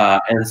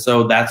 And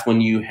so that's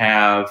when you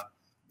have,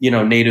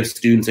 Native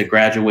students at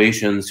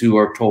graduations who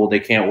are told they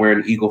can't wear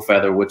an eagle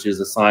feather, which is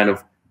a sign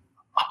of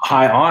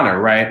high honor,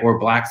 right? Or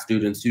Black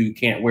students who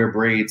can't wear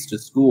braids to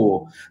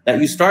school. That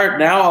you start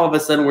now, all of a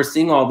sudden, we're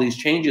seeing all these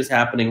changes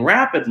happening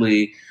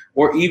rapidly,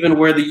 or even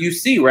where the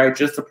UC, right,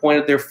 just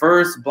appointed their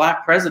first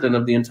Black president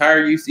of the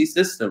entire UC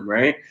system,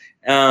 right?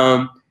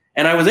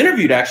 And I was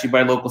interviewed actually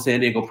by local San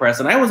Diego press,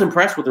 and I was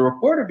impressed with the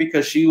reporter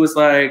because she was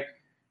like,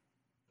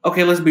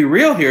 okay, let's be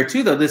real here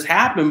too, though. This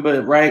happened,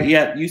 but right,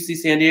 yet UC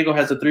San Diego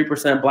has a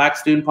 3% Black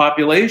student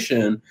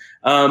population.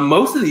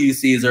 Most of the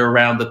UCs are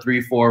around the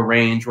 3-4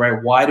 range,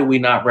 right? Why do we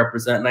not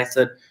represent? And I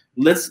said,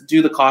 let's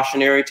do the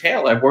cautionary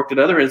tale. I've worked at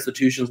other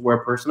institutions where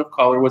a person of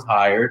color was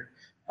hired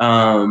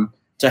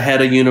to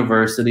head a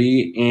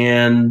university,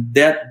 and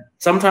that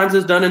sometimes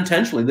is done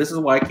intentionally. This is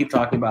why I keep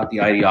talking about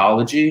the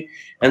ideology.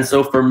 And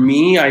so for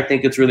me, I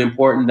think it's really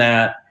important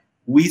that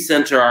we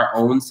center our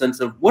own sense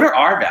of what are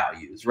our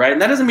values, right?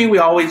 And that doesn't mean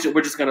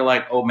we're just going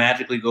to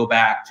magically go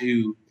back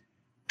to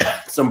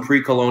some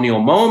pre-colonial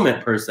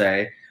moment per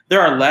se.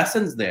 There are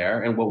lessons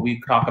there, and what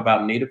we talk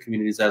about in Native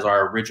communities as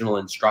our original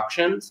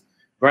instructions,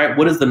 right?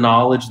 What is the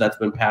knowledge that's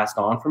been passed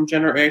on from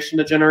generation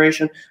to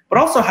generation? But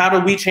also, how do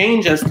we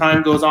change as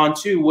time goes on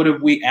too? What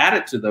have we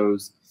added to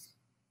those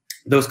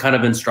kind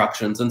of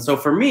instructions? And so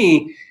for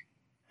me,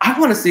 I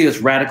want to see us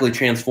radically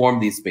transform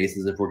these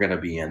spaces if we're going to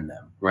be in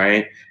them,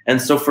 right? And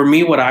so for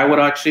me, what I would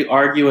actually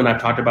argue, and I've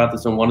talked about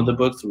this in one of the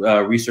books,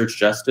 Research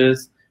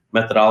Justice,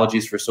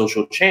 Methodologies for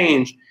Social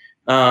Change,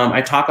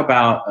 I talk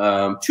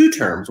about two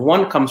terms.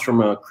 One comes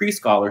from a Cree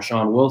scholar,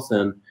 Sean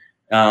Wilson,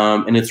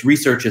 and it's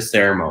research as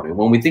ceremony.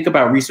 When we think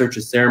about research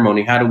as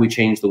ceremony, how do we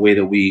change the way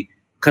that we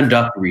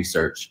conduct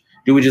research?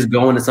 Do we just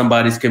go into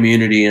somebody's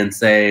community and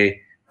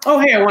say, oh,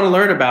 hey, I want to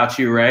learn about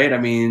you, right? I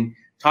mean,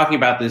 talking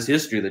about this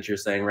history that you're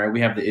saying, right? We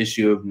have the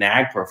issue of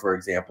NAGPRA, for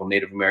example,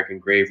 Native American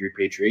Grave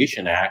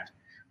Repatriation Act,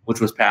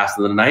 which was passed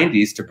in the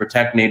 90s to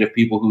protect Native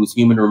people whose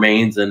human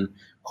remains and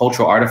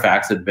cultural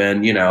artifacts had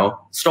been,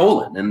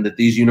 stolen, and that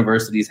these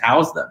universities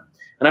house them.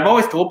 And I've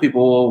always told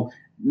people, well,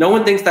 no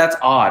one thinks that's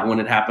odd when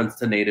it happens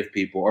to Native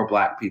people or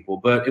Black people.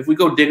 But if we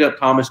go dig up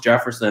Thomas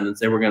Jefferson and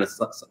say we're going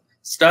to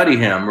study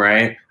him,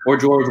 right? Or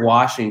George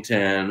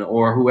Washington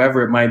or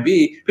whoever it might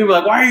be, people are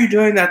like, why are you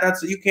doing that?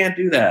 You can't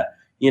do that.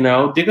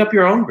 Dig up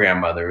your own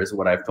grandmother is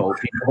what I've told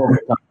people,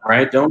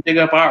 right? Don't dig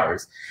up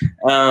ours.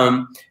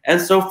 And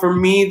so for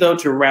me, though,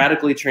 to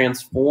radically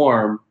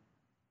transform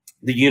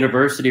the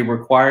university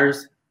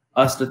requires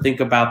us to think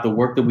about the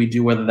work that we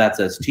do, whether that's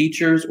as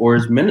teachers or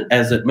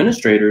as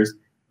administrators,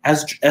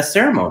 as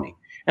ceremony.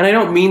 And I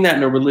don't mean that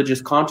in a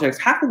religious context.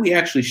 How can we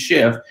actually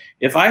shift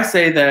if I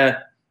say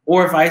that,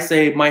 or if I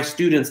say my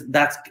students,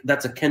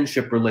 that's a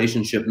kinship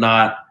relationship,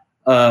 not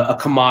a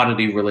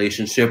commodity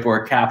relationship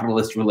or a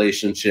capitalist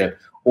relationship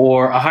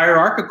or a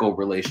hierarchical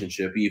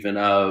relationship, even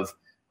of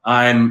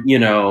I'm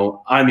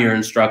your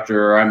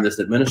instructor or I'm this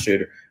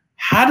administrator.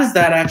 How does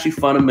that actually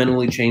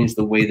fundamentally change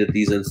the way that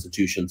these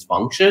institutions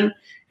function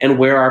and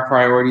where our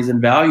priorities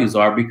and values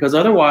are? Because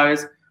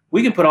otherwise,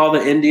 we can put all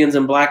the Indians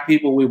and Black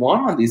people we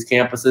want on these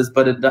campuses,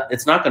 but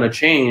it's not going to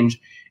change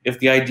if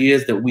the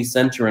ideas that we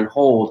center and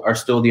hold are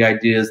still the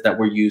ideas that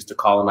were used to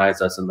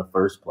colonize us in the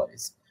first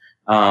place.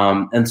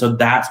 And so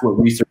that's what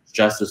research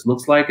justice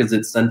looks like, is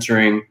it's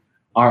centering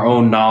our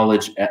own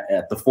knowledge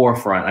at the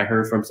forefront. I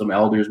heard from some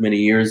elders many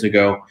years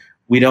ago,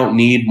 we don't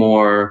need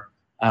more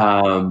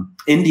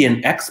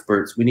Indian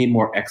experts, we need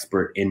more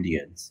expert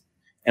Indians.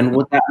 And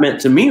what that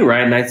meant to me,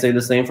 right, and I'd say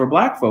the same for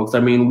Black folks. I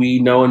mean, we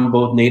know in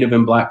both Native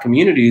and Black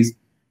communities,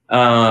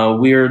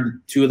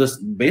 we're two of the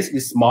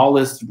basically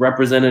smallest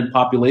represented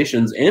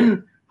populations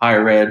in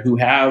higher ed who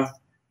have,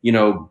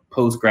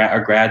 postgrad or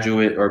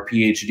graduate or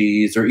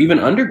PhDs or even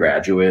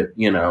undergraduate,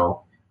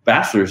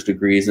 bachelor's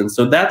degrees. And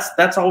so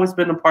that's always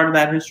been a part of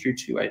that history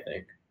too, I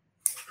think.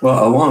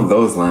 Well, along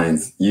those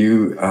lines,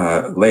 you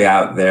lay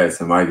out there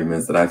some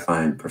arguments that I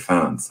find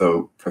profound.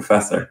 So,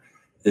 Professor,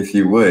 if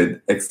you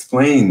would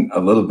explain a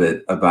little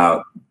bit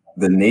about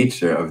the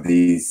nature of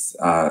these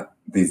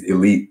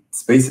elite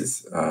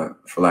spaces,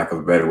 for lack of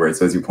a better word.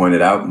 So, as you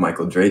pointed out,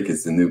 Michael Drake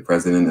is the new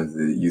president of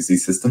the UC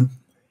system.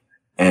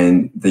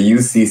 And the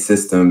UC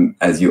system,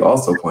 as you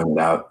also pointed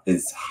out,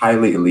 is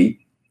highly elite.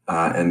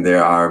 And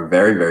there are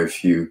very, very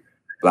few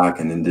Black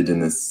and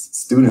Indigenous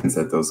students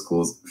at those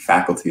schools,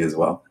 faculty as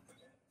well.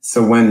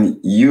 So when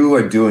you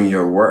are doing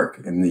your work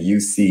in the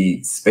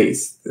UC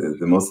space,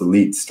 the most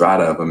elite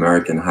strata of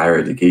American higher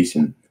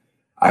education,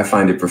 I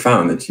find it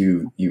profound that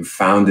you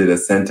founded a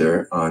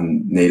center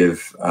on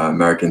Native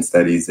American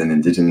studies and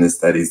Indigenous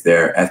studies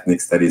there,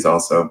 ethnic studies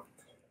also.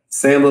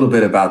 Say a little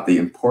bit about the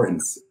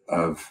importance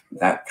of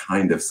that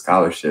kind of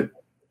scholarship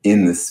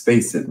in the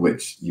space at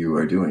which you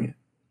are doing it.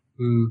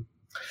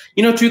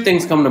 Two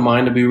things come to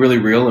mind, to be really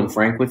real and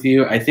frank with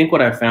you. I think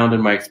what I found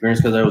in my experience,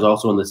 because I was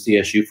also in the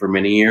CSU for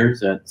many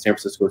years at San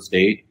Francisco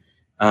State,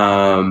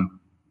 I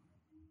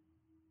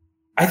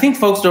think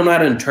folks don't know how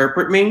to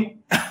interpret me.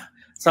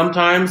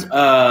 Sometimes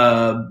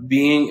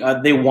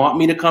they want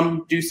me to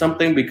come do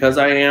something because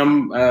I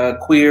am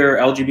queer,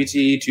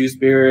 LGBT,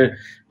 two-spirit,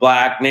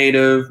 Black,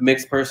 Native,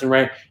 mixed person,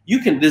 right?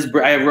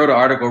 I wrote an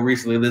article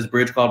recently, this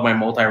bridge called My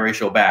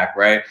Multiracial Back,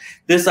 right?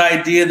 This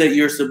idea that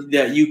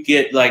you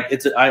get like,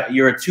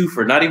 you're a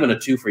twofer, not even a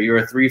twofer, you're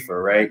a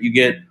threefer, right? You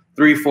get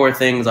 3-4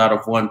 things out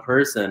of one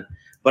person.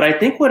 But I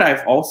think what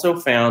I've also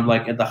found,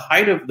 like at the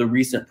height of the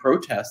recent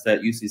protests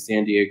at UC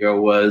San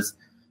Diego, was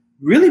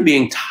really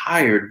being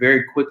tired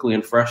very quickly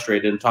and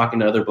frustrated, and talking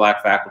to other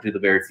Black faculty, the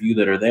very few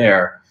that are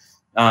there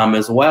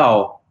as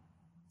well,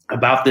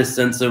 about this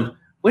sense of,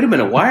 wait a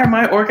minute, why am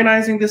I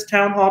organizing this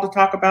town hall to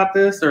talk about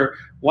this? Or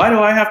why do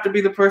I have to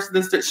be the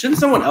person shouldn't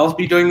someone else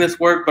be doing this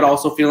work? But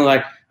also feeling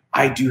like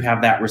I do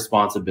have that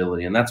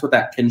responsibility. And that's what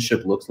that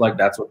kinship looks like.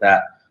 That's what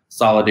that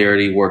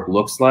solidarity work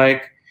looks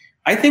like.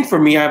 I think for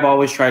me, I've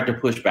always tried to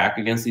push back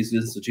against these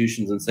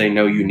institutions and say,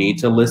 no, you need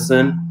to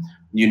listen.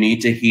 You need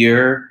to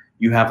hear.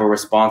 You have a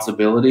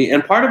responsibility.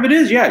 And part of it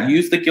is,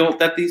 use the guilt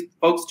that these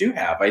folks do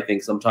have. I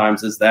think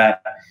sometimes is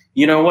that,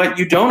 you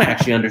don't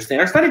actually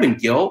understand. Or it's not even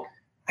guilt.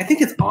 I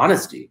think it's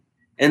honesty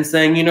and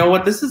saying,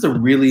 this is a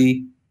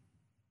really,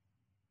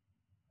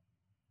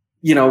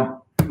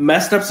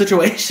 messed up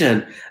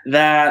situation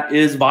that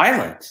is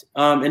violent,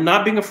 and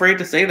not being afraid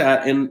to say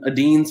that in a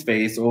dean's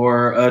face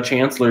or a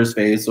chancellor's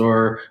face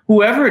or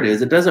whoever it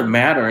is. It doesn't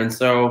matter. And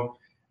so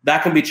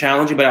that can be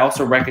challenging, but I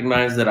also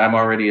recognize that I'm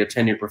already a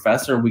tenured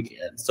professor.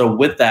 So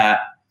with that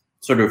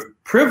sort of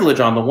privilege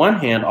on the one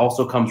hand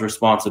also comes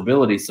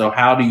responsibility. So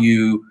how do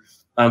you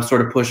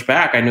sort of push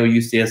back? I know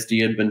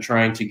UCSD had been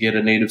trying to get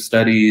a Native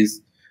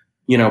Studies,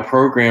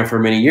 program for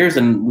many years,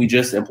 and we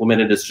just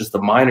implemented it's just a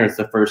minor. It's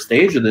the first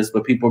stage of this,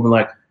 but people were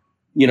like,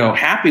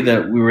 happy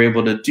that we were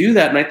able to do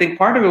that. And I think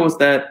part of it was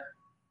that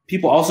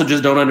people also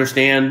just don't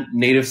understand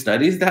Native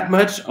Studies that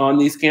much on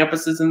these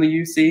campuses in the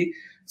UC.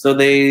 So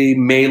they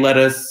may let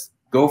us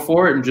go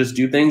for it and just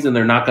do things, and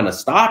they're not going to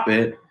stop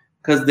it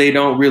because they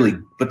don't really,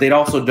 but they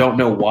also don't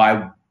know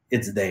why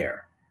it's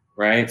there,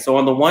 right? So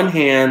on the one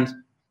hand,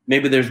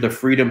 maybe there's the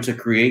freedom to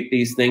create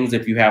these things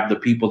if you have the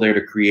people there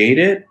to create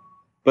it,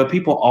 but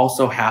people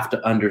also have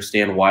to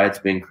understand why it's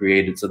being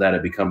created so that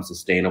it becomes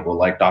sustainable.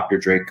 Like Dr.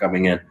 Drake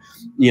coming in,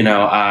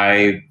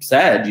 I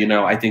said,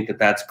 I think that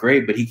that's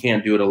great, but he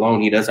can't do it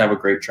alone. He does have a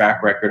great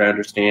track record, I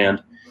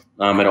understand,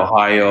 at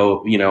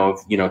Ohio,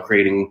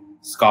 creating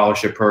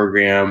scholarship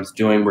programs,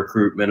 doing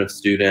recruitment of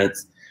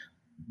students.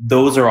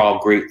 Those are all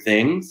great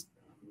things.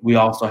 We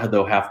also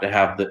have to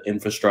have the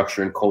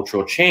infrastructure and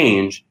cultural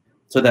change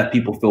so that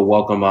people feel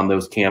welcome on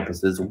those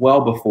campuses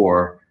well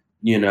before,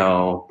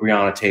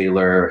 Breonna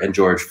Taylor and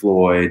George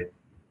Floyd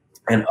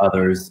and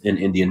others in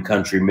Indian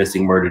country,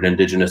 missing murdered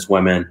Indigenous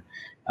women.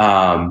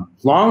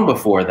 Long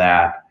before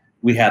that,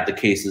 we had the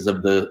cases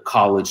of the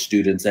college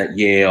students at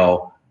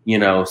Yale,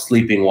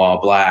 sleeping while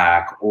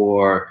Black,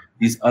 or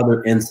these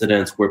other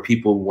incidents where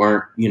people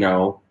were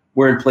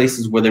in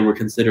places where they were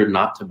considered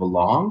not to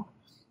belong.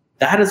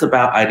 That is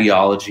about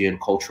ideology and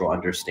cultural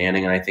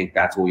understanding. And I think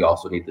that's what we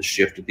also need to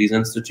shift at these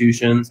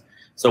institutions.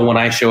 So when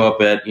I show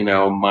up at,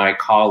 my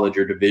college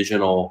or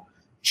divisional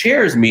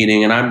chairs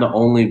meeting and I'm the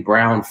only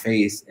brown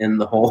face in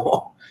the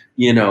whole,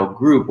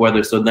 group,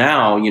 whether, so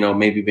now,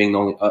 maybe being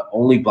the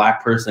only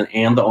Black person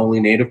and the only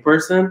Native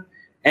person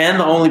and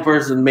the only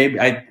person, maybe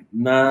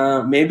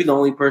the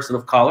only person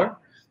of color,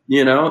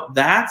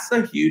 that's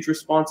a huge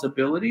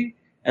responsibility.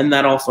 And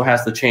that also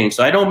has to change.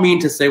 So I don't mean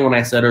to say when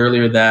I said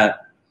earlier that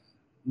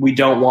we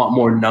don't want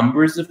more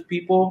numbers of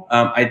people.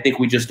 I think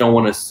we just don't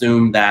want to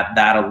assume that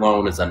that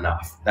alone is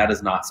enough. That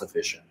is not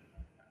sufficient.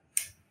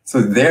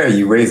 So there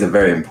you raise a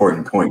very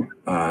important point.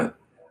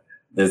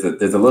 There's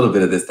a little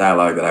bit of this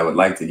dialogue that I would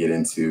like to get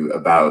into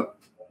about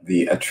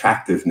the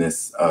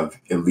attractiveness of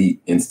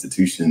elite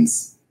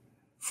institutions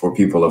for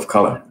people of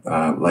color,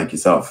 like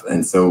yourself.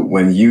 And so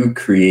when you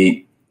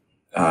create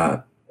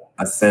a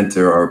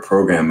center or a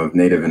program of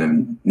Native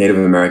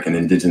American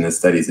Indigenous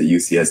Studies at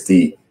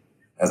UCSD,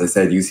 as I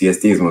said,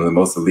 UCSD is one of the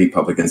most elite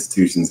public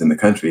institutions in the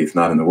country, if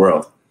not in the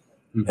world.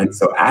 Mm-hmm. And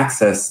so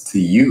access to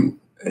you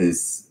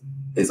is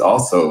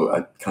also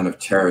a kind of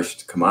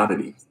cherished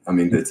commodity. I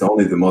mean, it's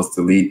only the most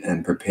elite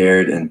and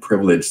prepared and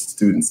privileged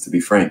students, to be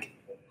frank,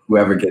 who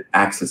ever get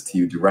access to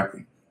you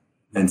directly.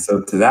 And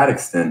so to that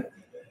extent,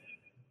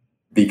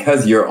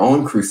 because your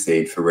own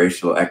crusade for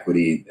racial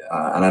equity,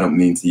 and I don't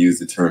mean to use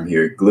the term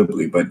here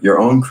glibly, but your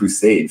own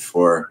crusade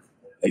for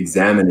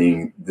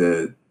examining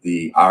the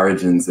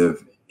origins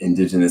of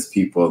Indigenous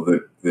people,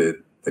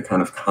 the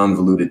kind of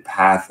convoluted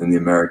path in the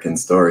American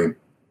story,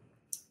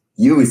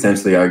 you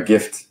essentially are a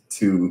gift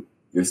to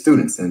your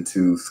students and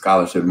to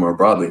scholarship more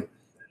broadly,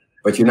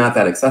 but you're not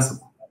that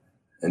accessible.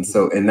 And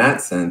so in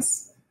that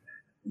sense,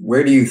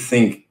 where do you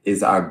think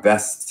is our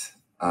best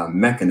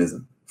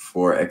mechanism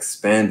for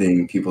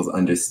expanding people's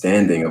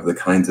understanding of the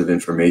kinds of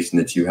information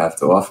that you have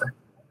to offer?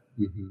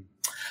 Mm-hmm.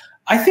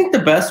 I think the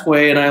best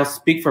way, and I'll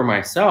speak for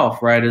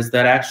myself, right, is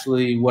that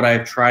actually what I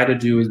try to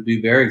do is be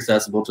very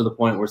accessible to the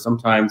point where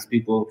sometimes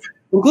people,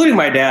 including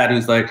my dad,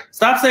 who's like,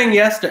 stop saying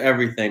yes to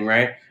everything,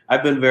 right?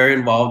 I've been very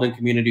involved in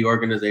community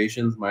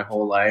organizations my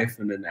whole life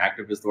and in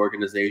activist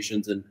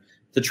organizations, and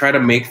to try to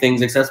make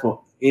things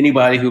accessible.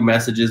 Anybody who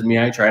messages me,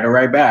 I try to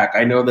write back.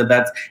 I know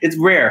that it's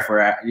rare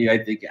for,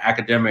 I think,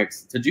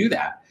 academics to do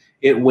that.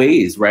 It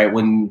weighs, right,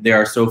 when there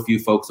are so few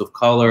folks of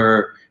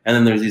color. And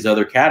then there's these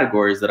other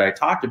categories that I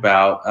talked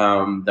about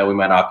that we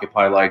might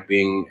occupy, like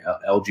being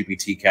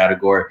LGBT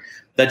category,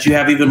 that you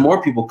have even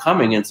more people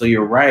coming. And so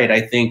you're right.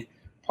 I think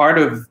part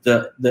of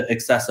the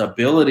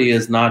accessibility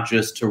is not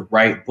just to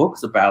write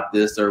books about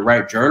this or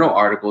write journal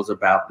articles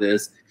about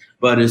this,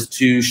 but is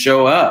to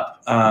show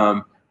up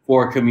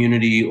for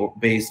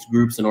community-based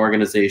groups and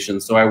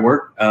organizations. So I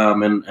work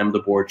and am the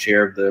board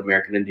chair of the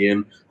American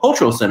Indian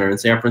Cultural Center in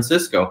San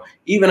Francisco.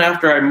 Even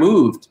after I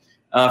moved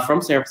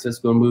from San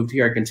Francisco and moved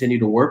here, I continue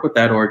to work with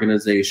that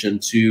organization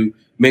to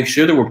make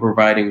sure that we're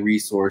providing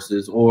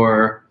resources,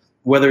 or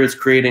whether it's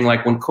creating,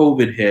 like when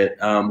COVID hit,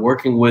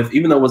 working with,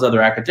 even though it was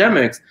other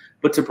academics,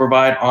 but to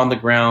provide on the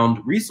ground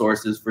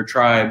resources for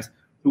tribes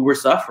who were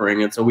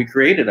suffering. And so I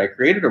created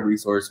a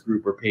resource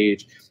group or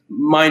page.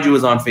 Mind you, it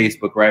was on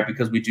Facebook, right?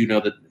 Because we do know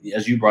that,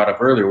 as you brought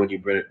up earlier when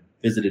you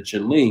visited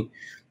Chinle,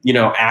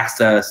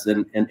 access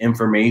and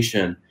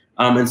information.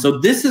 And so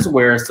this is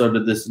where sort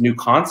of this new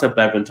concept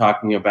I've been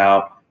talking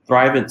about,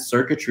 thrivant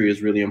circuitry,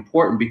 is really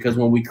important, because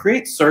when we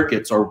create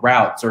circuits or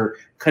routes or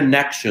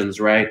connections,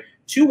 right,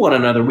 to one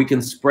another, we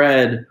can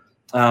spread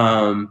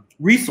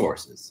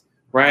resources,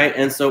 right?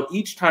 And so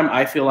each time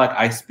I feel like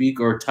I speak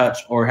or touch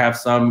or have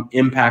some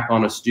impact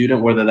on a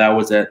student, whether that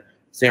was at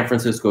San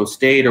Francisco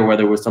State or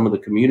whether it was some of the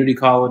community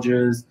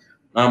colleges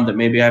that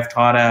maybe I've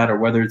taught at, or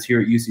whether it's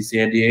here at UC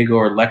San Diego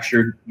or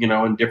lectured,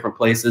 in different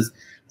places,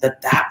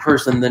 that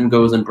person then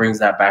goes and brings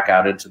that back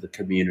out into the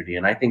community.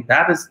 And I think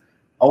that is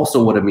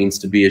also what it means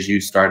to be, as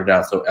you started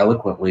out so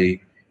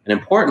eloquently and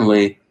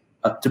importantly,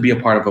 to be a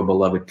part of a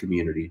beloved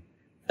community.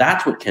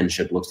 That's what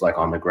kinship looks like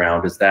on the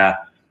ground, is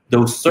that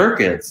those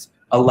circuits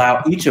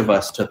allow each of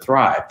us to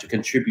thrive, to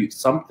contribute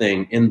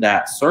something in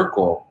that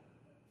circle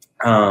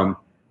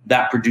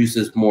that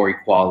produces more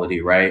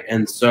equality, right?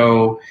 And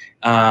so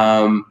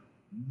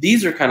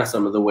these are kind of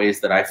some of the ways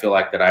that I feel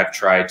like that I've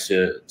tried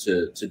to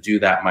do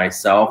that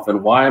myself,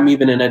 and why I'm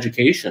even in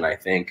education. I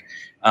think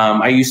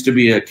I used to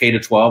be a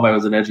K-12. I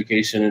was in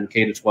education in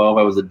K-12.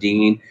 I was a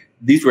dean.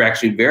 These were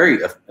actually very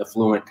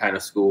affluent kind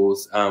of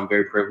schools,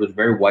 very privileged,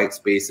 very white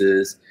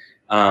spaces.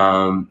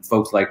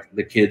 Folks like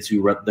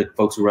the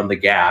folks who run the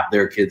Gap,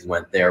 their kids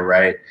went there,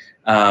 right?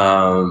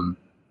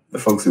 The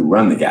folks who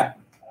run the Gap.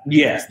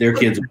 Yes, their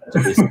kids.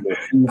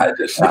 I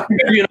just shot to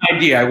give you an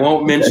idea, I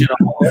won't mention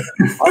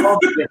all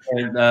the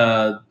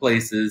different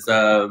places.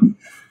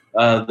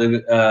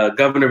 The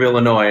governor of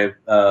Illinois,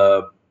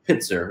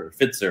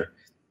 Fitzer,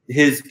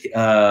 his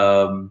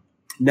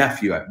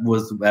nephew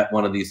was at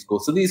one of these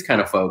schools. So these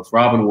kind of folks,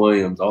 Robin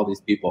Williams, all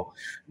these people.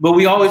 But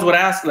we always would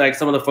ask, like,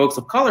 some of the folks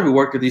of color who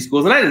worked at these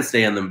schools, and I didn't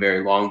stay in them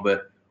very long,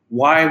 but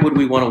why would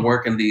we want to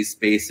work in these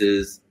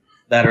spaces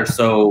that are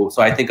so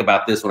I think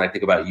about this when I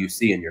think about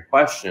UC and your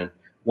question.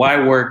 Why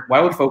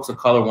would folks of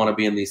color want to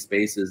be in these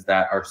spaces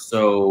that are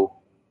so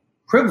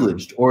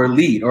privileged or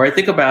elite? Or I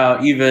think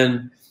about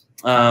even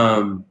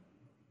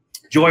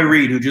Joy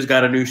Reid, who just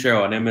got a new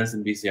show on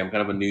MSNBC. I'm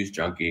kind of a news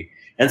junkie.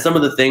 And some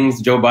of the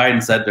things Joe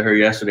Biden said to her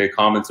yesterday,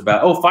 comments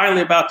about, oh,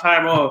 finally about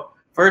time. Oh,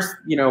 first,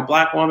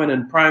 Black woman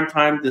in prime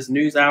time, this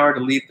news hour to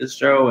lead this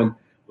show. And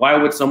why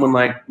would someone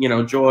like,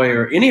 Joy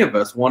or any of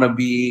us want to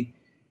be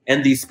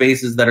in these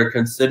spaces that are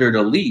considered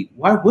elite?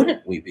 Why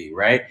wouldn't we be,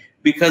 right?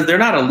 Because they're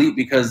not elite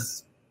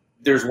because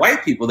there's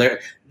white people there.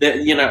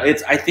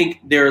 That I think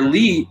they're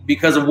elite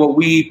because of what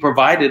we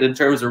provided in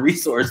terms of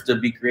resource to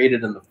be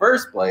created in the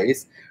first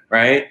place,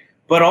 right?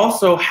 But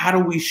also, how do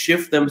we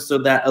shift them so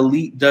that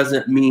elite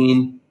doesn't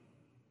mean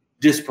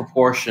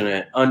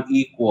disproportionate,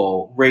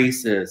 unequal,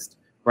 racist,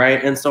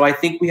 right? And so I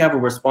think we have a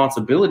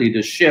responsibility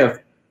to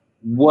shift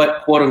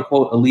what quote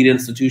unquote elite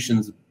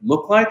institutions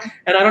look like.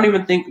 And I don't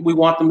even think we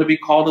want them to be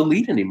called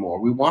elite anymore.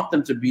 We want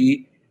them to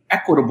be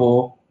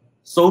equitable,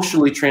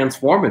 socially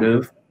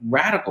transformative,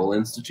 radical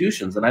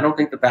institutions. And I don't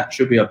think that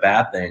should be a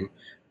bad thing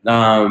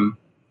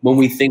when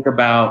we think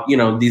about,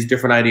 these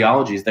different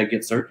ideologies that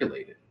get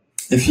circulated.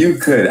 If you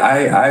could,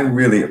 I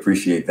really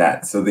appreciate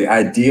that. So the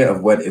idea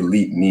of what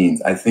elite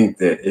means, I think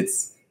that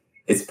it's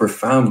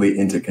profoundly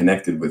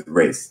interconnected with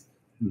race.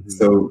 Mm-hmm.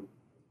 So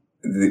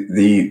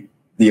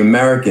the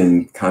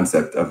American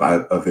concept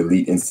of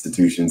elite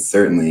institutions,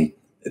 certainly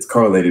it's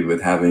correlated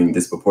with having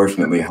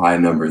disproportionately high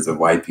numbers of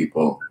white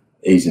people,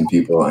 Asian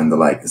people, and the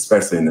like,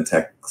 especially in the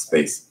tech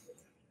space.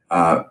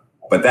 But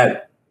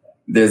that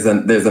there's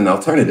an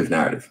alternative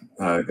narrative,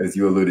 as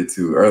you alluded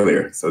to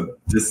earlier. So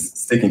just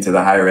sticking to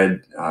the higher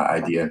ed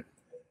idea,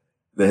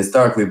 the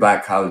historically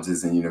Black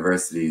colleges and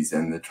universities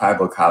and the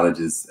tribal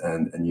colleges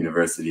and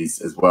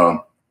universities as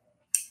well,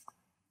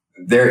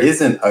 there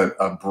isn't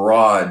a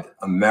broad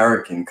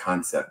American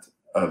concept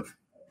of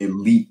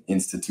elite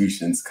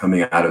institutions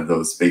coming out of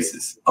those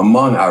spaces.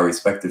 Among our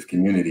respective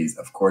communities,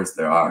 of course,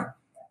 there are.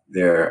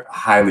 They're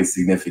highly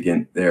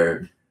significant.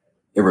 They're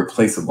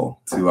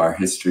irreplaceable to our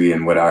history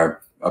and what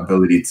our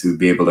ability to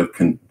be able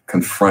to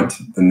confront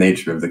the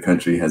nature of the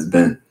country has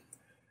been.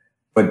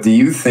 But do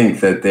you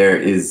think that there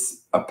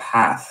is a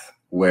path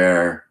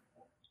where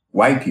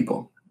white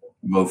people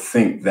will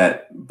think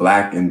that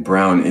Black and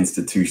brown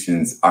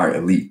institutions are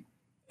elite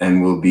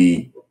and will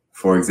be,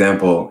 for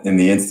example, in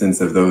the instance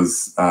of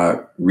those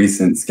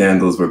recent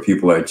scandals where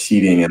people are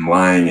cheating and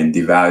lying and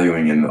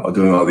devaluing and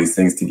doing all these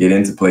things to get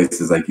into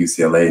places like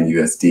UCLA and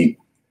USD,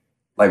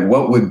 like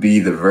what would be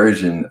the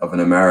version of an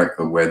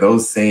America where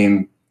those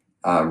same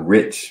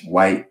rich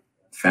white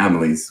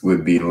families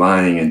would be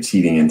lying and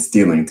cheating and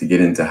stealing to get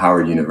into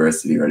Howard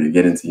University or to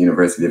get into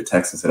University of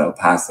Texas at El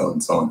Paso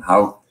and so on?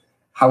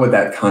 How would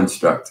that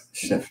construct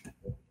shift?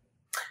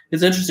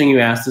 It's interesting you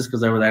asked this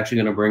because I was actually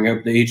going to bring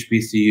up the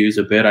HBCUs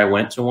a bit. I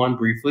went to one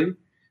briefly.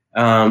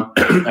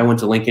 I went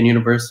to Lincoln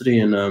University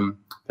in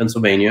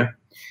Pennsylvania.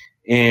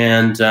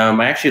 And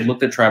I actually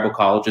looked at tribal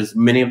colleges.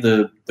 Many of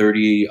the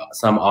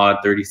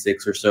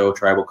 36 or so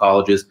tribal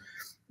colleges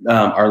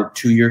are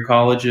 2-year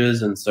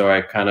colleges. And so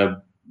I kind of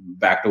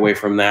backed away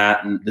from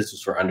that. And this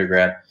was for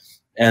undergrad.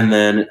 And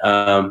then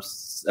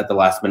at the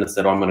last minute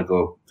said,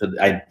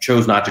 I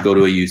chose not to go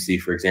to a UC,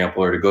 for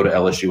example, or to go to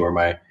LSU where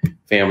my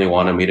family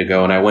wanted me to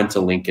go. And I went to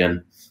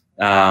Lincoln.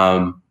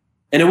 And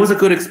it was a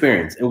good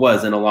experience. It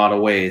was in a lot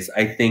of ways.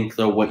 I think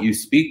though what you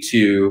speak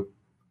to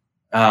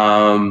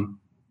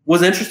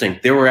was interesting.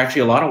 There were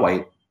actually a lot of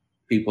white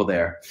people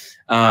there.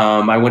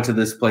 I went to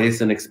this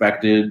place and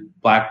expected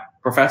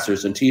Black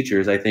professors and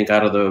teachers. I think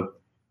out of the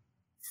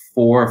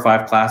 4 or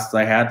 5 classes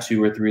I had,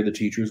 2 or 3 of the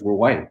teachers were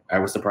white. I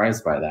was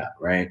surprised by that,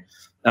 right?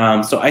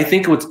 So I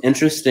think what's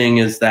interesting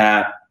is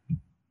that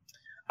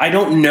I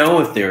don't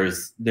know if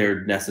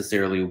there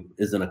necessarily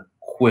is an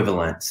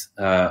equivalent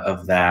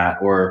of that,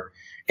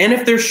 and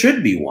if there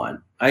should be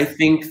one. I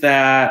think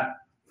that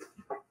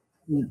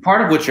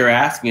part of what you're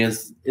asking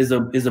is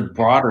a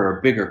broader,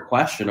 a bigger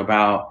question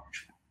about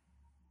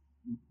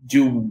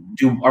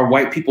are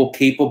white people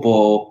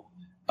capable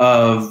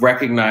of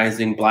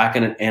recognizing Black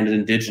and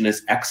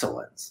Indigenous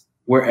excellence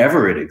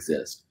wherever it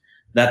exists?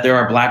 That there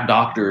are Black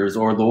doctors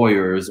or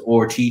lawyers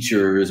or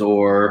teachers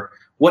or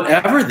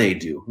whatever they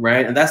do,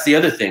 right? And that's the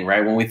other thing,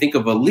 right? When we think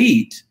of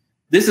elite,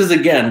 this is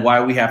again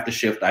why we have to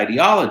shift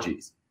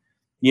ideologies.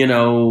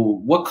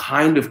 What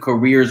kind of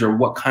careers or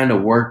what kind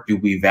of work do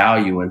we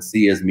value and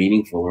see as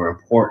meaningful or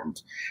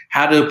important?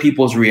 How do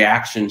people's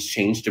reactions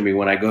change to me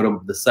when I go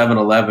to the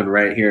 7-Eleven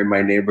right here in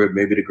my neighborhood,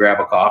 maybe to grab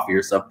a coffee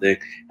or something,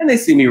 and they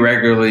see me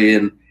regularly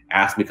and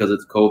ask me because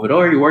it's COVID, oh,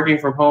 are you working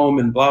from home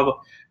and blah, blah.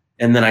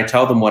 And then I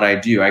tell them what I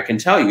do. I can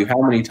tell you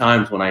how many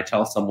times when I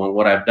tell someone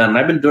what I've done, and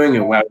I've been doing it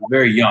when I was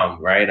very young,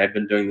 right? I've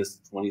been doing this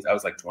I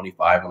was like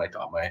 25 when I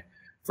taught my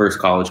first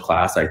college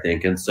class, I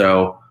think. And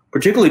so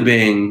particularly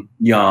being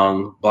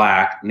young,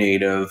 Black,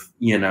 Native,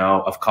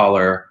 of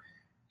color,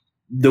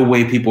 the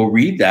way people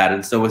read that.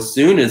 And so as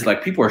soon as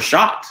people are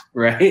shocked,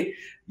 right?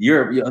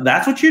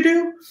 That's what you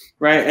do,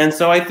 right? And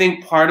so I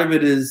think part of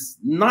it is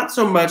not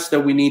so much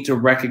that we need to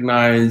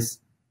recognize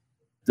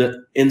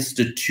the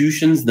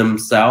institutions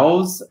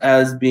themselves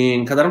as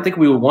being, because I don't think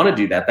we would want to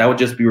do that. That would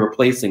just be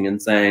replacing and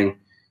saying,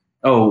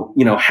 oh,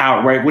 you know,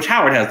 Howard, right? Which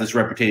Howard has this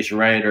reputation,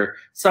 right? Or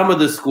some of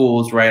the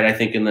schools, right? I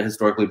think in the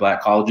historically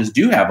Black colleges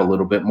do have a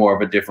little bit more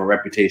of a different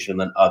reputation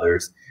than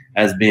others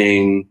as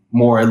being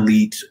more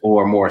elite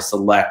or more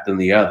select than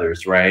the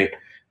others, right?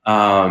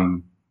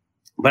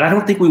 But I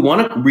don't think we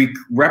want to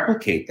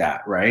replicate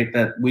that, right?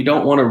 That we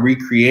don't want to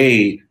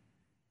recreate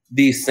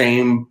these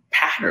same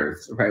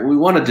patterns, right? We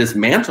want to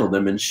dismantle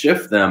them and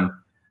shift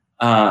them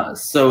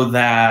so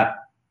that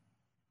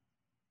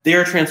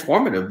they're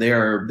transformative.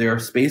 They're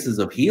spaces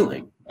of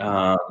healing.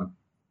 I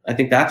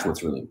think that's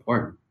what's really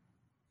important.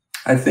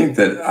 I think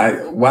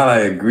that while I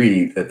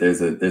agree that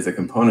there's a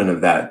component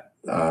of that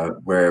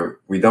where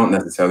we don't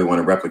necessarily want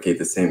to replicate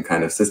the same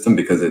kind of system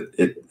because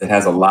it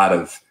has a lot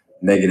of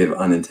negative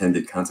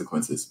unintended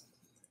consequences.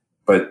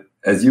 But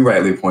as you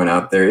rightly point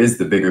out, there is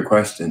the bigger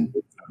question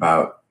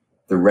about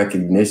the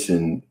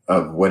recognition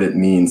of what it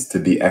means to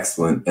be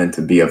excellent and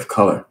to be of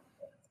color.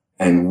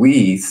 And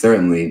we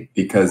certainly,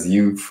 because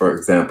you, for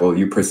example,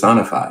 you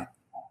personify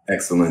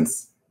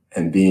excellence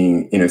and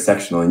being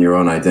intersectional in your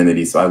own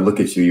identity. So I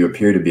look at you, you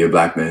appear to be a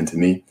Black man to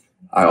me.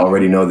 I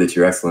already know that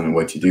you're excellent in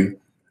what you do,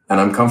 and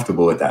I'm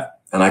comfortable with that.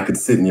 And I could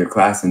sit in your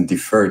class and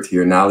defer to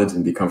your knowledge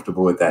and be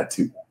comfortable with that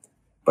too.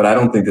 But I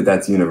don't think that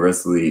that's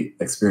universally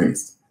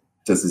experienced.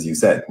 Just as you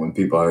said, when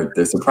people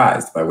they're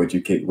surprised by what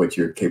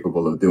you're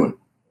capable of doing.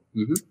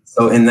 Mm-hmm.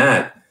 So in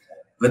that,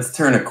 let's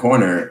turn a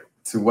corner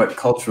to what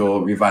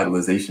cultural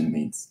revitalization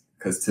means.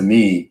 Because to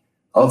me,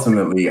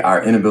 ultimately,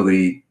 our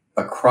inability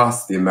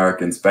across the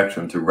American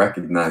spectrum to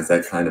recognize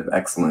that kind of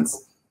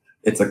excellence,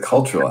 it's a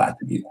cultural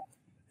attribute.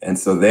 And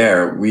so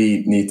there,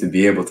 we need to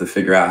be able to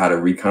figure out how to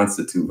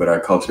reconstitute what our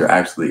culture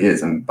actually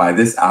is. And by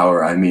this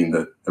hour, I mean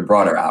the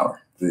broader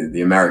hour,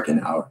 the American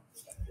hour.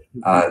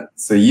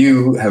 So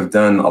you have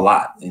done a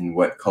lot in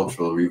what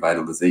cultural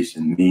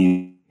revitalization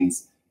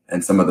means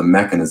and some of the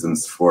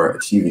mechanisms for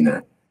achieving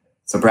that.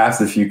 So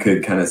perhaps if you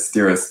could kind of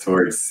steer us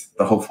towards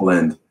the hopeful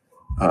end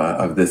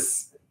of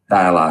this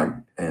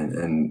dialogue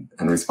and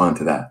respond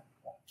to that.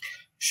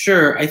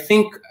 Sure. I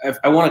think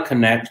I want to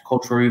connect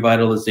cultural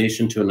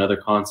revitalization to another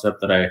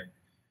concept that I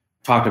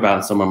talked about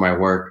in some of my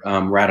work,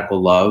 radical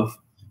love.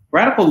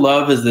 Radical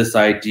love is this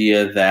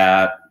idea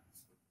that,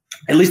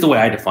 at least the way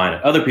I define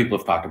it, other people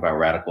have talked about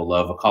radical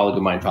love. A colleague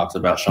of mine talks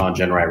about Sean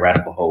Jenright,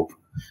 radical hope.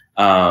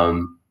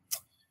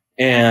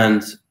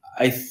 And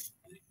I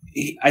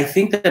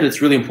think that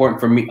it's really important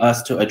for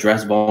us to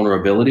address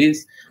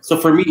vulnerabilities. So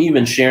for me,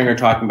 even sharing or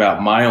talking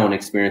about my own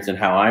experience and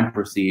how I'm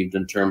perceived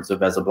in terms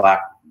of as a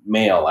Black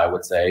male, I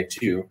would say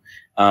too,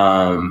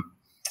 and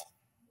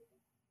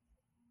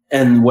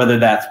whether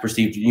that's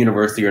perceived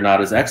universally or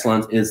not as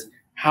excellence, is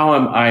how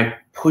am I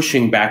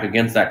pushing back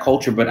against that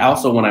culture? But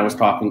also when I was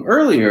talking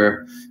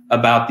earlier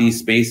about these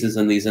spaces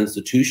and these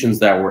institutions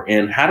that we're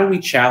in, how do we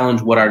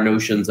challenge what our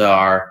notions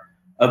are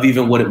of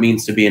even what it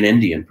means to be an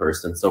Indian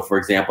person? So for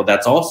example,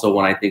 that's also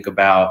when I think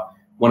about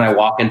when I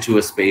walk into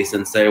a space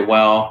and say,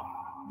 well,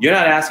 you're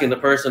not asking the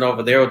person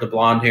over there with the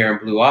blonde hair and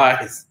blue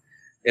eyes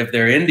if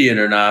they're Indian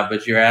or not,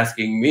 but you're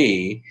asking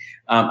me.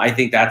 I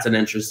think that's an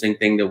interesting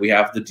thing that we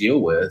have to deal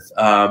with.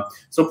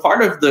 So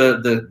part of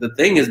the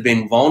thing is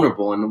being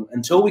vulnerable, and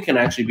until we can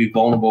actually be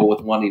vulnerable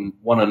with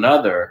one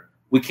another,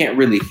 we can't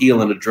really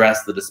heal and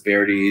address the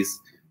disparities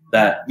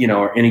that,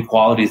 or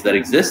inequalities that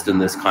exist in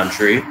this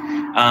country.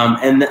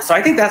 So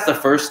I think that's the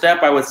first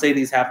step. I would say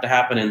these have to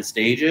happen in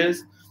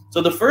stages.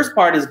 So the first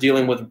part is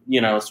dealing with,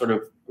 sort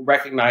of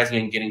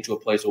recognizing and getting to a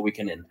place where we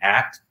can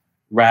enact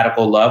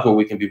radical love, where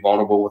we can be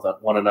vulnerable with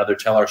one another,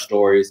 tell our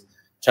stories,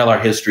 tell our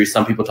history.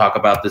 Some people talk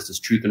about this as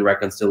truth and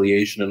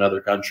reconciliation in other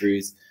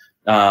countries.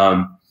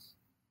 But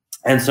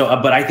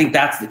I think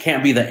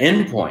can't be the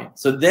end point.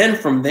 So then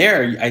from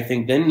there, I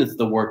think then it's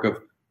the work of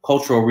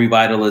cultural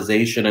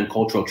revitalization and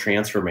cultural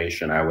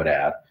transformation, I would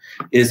add,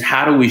 is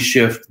how do we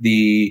shift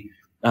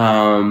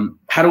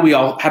how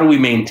do we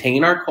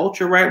maintain our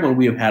culture, right? When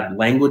we have had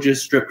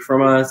languages stripped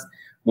from us,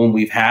 when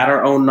we've had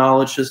our own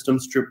knowledge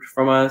systems stripped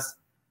from us.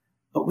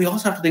 But we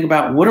also have to think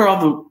about what are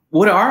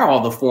all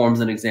the forms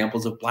and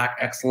examples of Black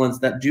excellence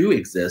that do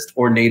exist,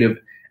 or Native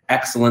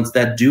excellence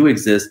that do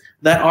exist,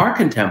 that are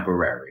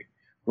contemporary,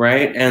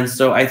 right? And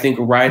so I think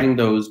writing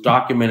those,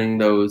 documenting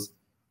those,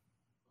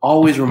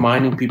 always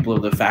reminding people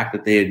of the fact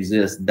that they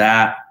exist,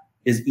 that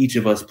is each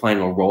of us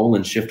playing a role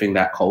in shifting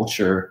that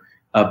culture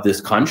of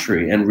this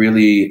country, and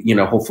really,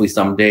 hopefully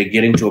someday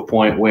getting to a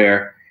point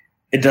where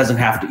it doesn't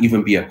have to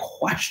even be a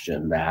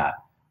question that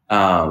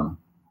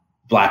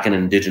Black and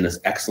Indigenous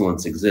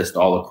excellence exist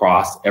all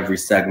across every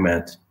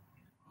segment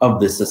of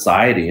this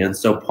society. And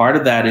so part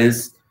of that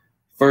is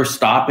first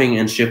stopping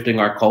and shifting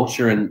our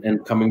culture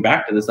and coming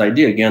back to this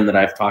idea again that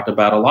I've talked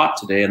about a lot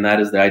today, and that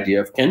is the idea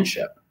of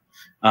kinship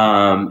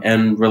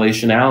and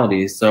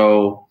relationality.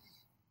 So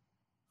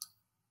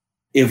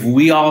if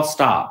we all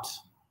stopped,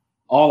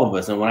 all of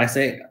us, and when I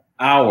say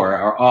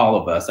our or all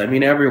of us, I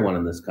mean everyone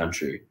in this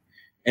country,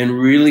 and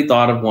really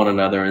thought of one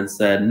another and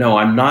said, no,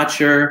 I'm not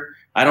sure,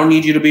 I don't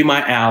need you to be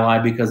my ally,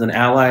 because an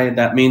ally,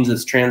 that means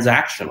it's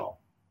transactional,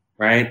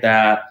 right?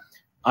 That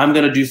I'm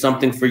going to do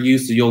something for you,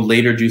 so you'll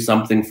later do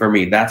something for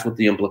me. That's what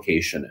the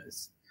implication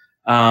is.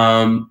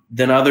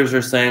 Then others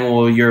are saying,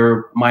 well,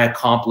 you're my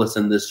accomplice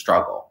in this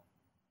struggle.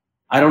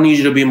 I don't need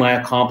you to be my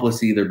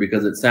accomplice either,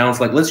 because it sounds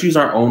like, let's use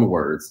our own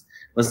words.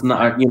 Let's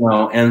not,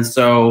 and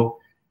so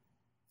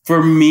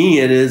for me,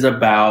 it is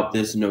about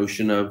this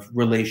notion of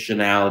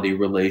relationality,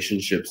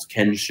 relationships,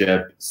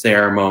 kinship,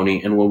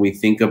 ceremony. And when we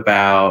think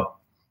about,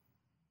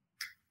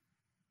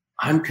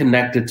 I'm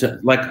connected to,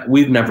 like,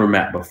 we've never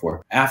met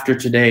before. After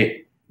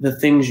today, the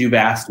things you've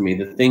asked me,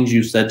 the things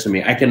you said to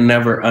me, I can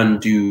never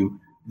undo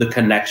the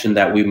connection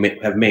that we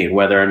have made,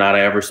 whether or not I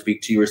ever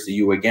speak to you or see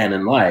you again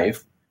in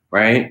life,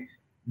 right?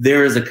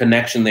 There is a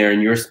connection there,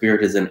 and your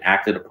spirit is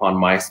enacted upon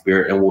my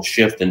spirit and will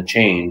shift and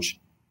change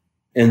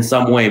in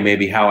some way,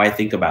 maybe how I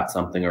think about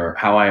something, or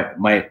how I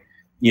might,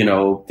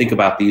 think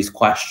about these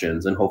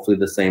questions. And hopefully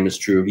the same is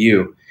true of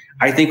you.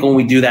 I think when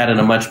we do that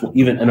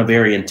even in a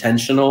very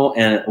intentional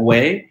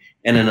way,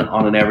 and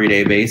on an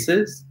everyday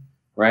basis,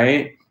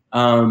 right?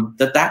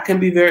 That can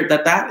be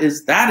that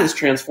is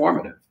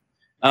transformative.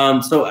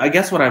 So I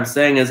guess what I'm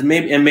saying is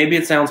maybe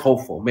it sounds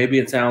hopeful. Maybe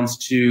it sounds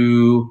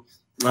too,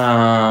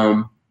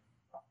 quote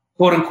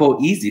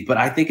unquote easy, but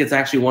I think it's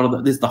actually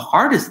it's the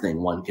hardest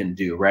thing one can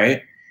do,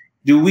 right?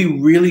 Do we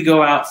really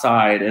go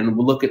outside and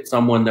look at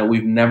someone that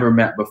we've never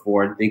met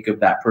before and think of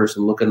that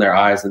person, look in their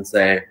eyes and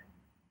say,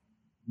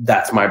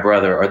 that's my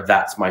brother or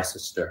that's my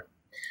sister?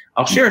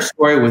 I'll share a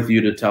story with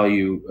you to tell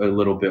you a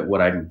little bit what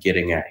I'm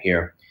getting at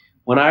here.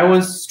 When I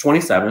was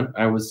 27,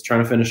 I was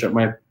trying to finish up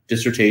my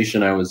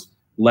dissertation. I was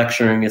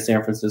lecturing at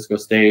San Francisco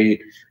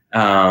State.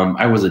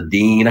 I was a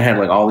dean. I had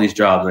like all these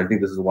jobs, and I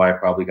think this is why I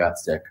probably got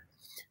sick.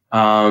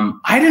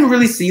 I didn't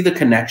really see the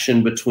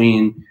connection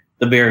between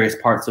the various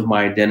parts of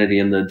my identity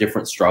and the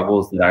different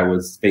struggles that I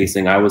was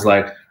facing. I was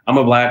like, I'm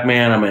a Black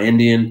man. I'm an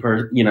Indian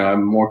person.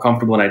 I'm more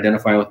comfortable in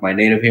identifying with my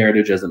Native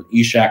heritage as an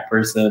Ishak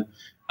person.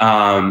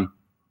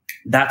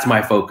 That's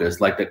my focus.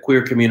 Like, the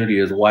queer community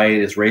is white,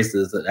 is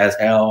racist as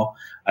hell.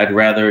 I'd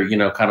rather,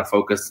 kind of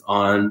focus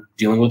on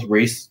dealing with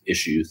race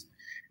issues.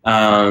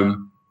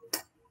 When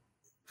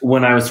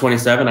I was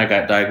 27, I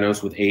got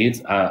diagnosed with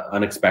AIDS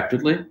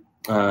unexpectedly.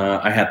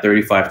 I had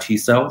 35 T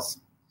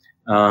cells.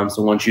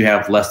 So once you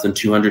have less than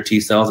 200 T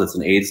cells, it's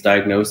an AIDS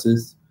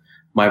diagnosis.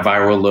 My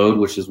viral load,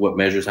 which is what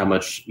measures how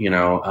much,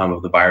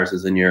 of the virus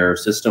is in your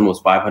system, was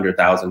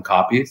 500,000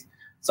 copies.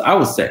 So I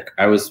was sick.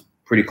 I was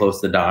pretty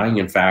close to dying.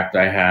 In fact,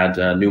 I had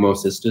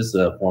pneumocystis,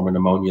 a form of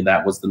pneumonia.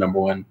 That was the number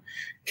one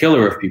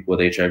killer of people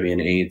with HIV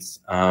and AIDS.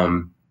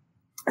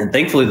 And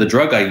thankfully, the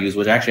drug I used,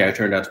 which actually I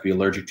turned out to be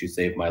allergic to,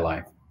 saved my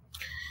life.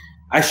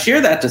 I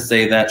share that to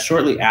say that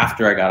shortly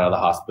after I got out of the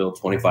hospital,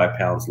 25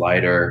 pounds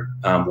lighter,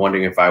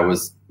 wondering if I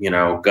was,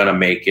 gonna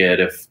make it,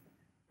 if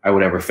I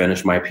would ever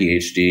finish my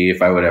PhD,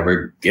 if I would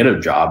ever get a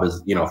job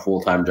as,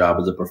 full-time job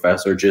as a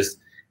professor, just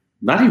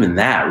not even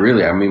that,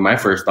 really. I mean, my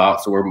first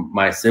thoughts were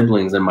my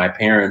siblings and my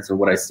parents and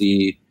what I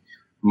see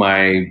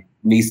my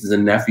nieces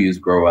and nephews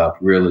grow up,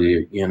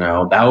 really,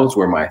 those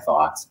were my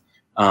thoughts.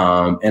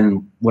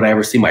 And would I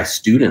ever see my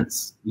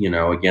students,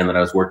 again, that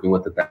I was working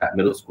with at that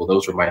middle school,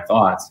 those were my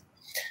thoughts.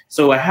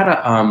 So I had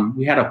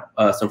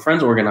some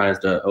friends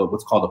organized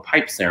what's called a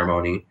pipe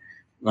ceremony.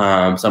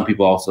 Some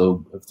people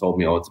also have told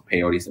me, oh, it's a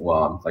peyote.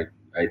 Well, I'm like,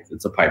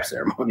 it's a pipe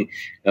ceremony.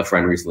 A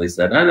friend recently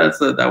said,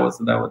 that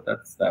was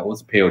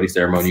a peyote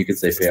ceremony. You could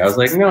say peyote. I was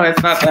like, no,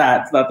 it's not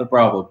that. It's not the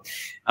problem.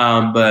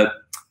 But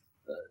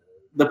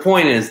the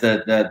point is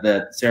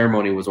that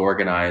ceremony was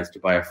organized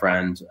by a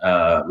friend,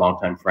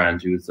 longtime friend,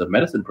 who's a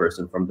medicine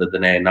person from the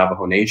Dene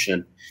Navajo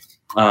Nation.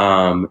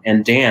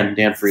 And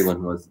Dan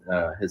Freeland was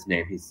his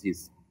name.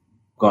 He's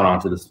gone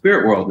on to the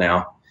spirit world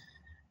now.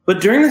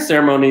 But during the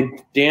ceremony,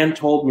 Dan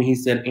told me, he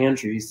said,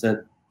 Andrew,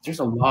 there's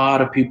a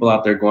lot of people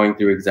out there going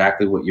through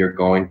exactly what you're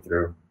going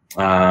through.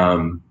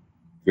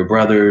 Your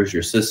brothers,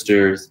 your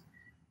sisters.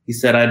 He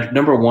said,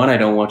 number one, I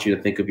don't want you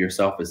to think of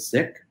yourself as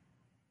sick.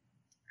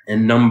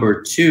 And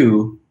number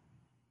two,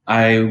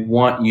 I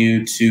want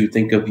you to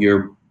think of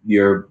your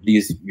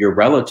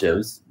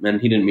relatives.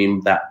 And he didn't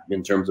mean that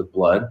in terms of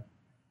blood.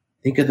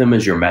 Think of them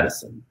as your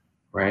medicine,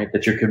 right?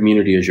 That your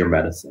community is your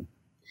medicine.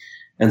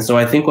 And so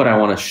I think what I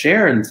want to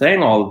share in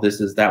saying all of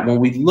this is that when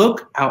we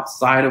look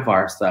outside of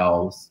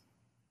ourselves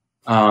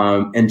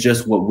and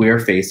just what we're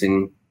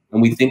facing,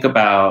 and we think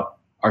about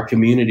our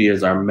community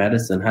as our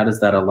medicine, how does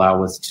that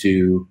allow us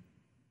to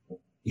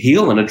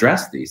heal and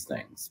address these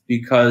things?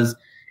 Because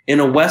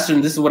in a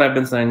Western, this is what I've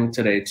been saying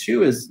today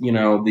too, is,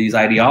 these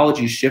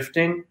ideologies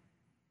shifting,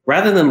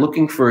 rather than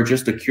looking for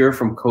just a cure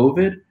from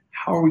COVID,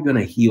 how are we going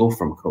to heal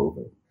from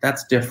COVID?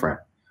 That's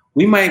different.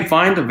 We might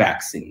find a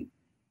vaccine.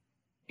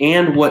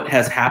 And what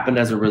has happened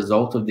as a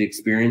result of the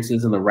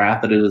experiences and the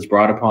wrath that it has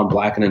brought upon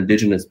Black and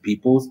Indigenous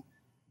peoples,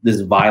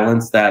 this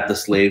violence that the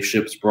slave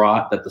ships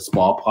brought, that the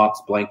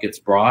smallpox blankets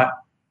brought,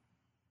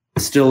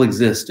 still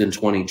exists in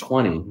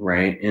 2020,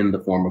 right? In the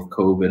form of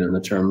COVID and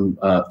the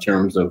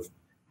terms of,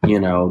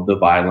 the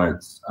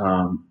violence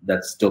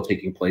that's still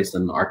taking place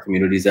in our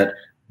communities at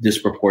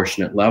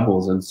disproportionate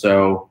levels. And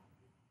so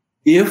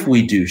if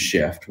we do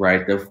shift,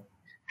 right,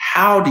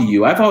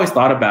 I've always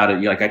thought about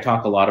it, like I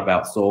talk a lot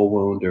about soul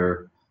wound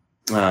or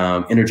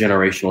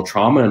intergenerational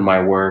trauma in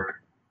my work.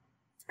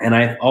 And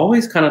I've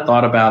always kind of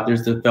thought about,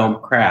 there's the film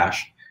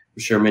Crash.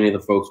 I'm sure many of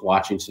the folks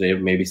watching today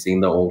have maybe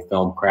seen the old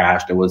film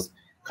Crash. It was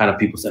kind of,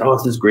 people said, oh,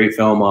 it's this great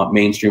film,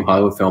 mainstream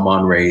Hollywood film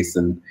on race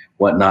and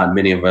whatnot.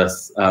 Many of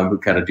us who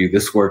kind of do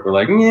this work were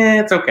like,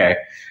 yeah, it's okay.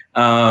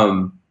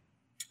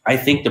 I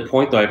think the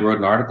point, though, I wrote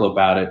an article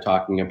about it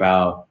talking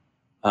about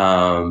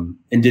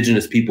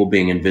indigenous people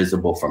being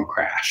invisible from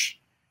Crash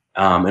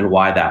and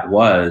why that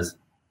was,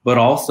 but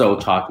also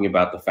talking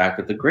about the fact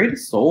that the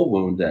greatest soul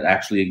wound that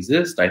actually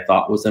exists, I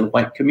thought, was in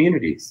white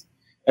communities.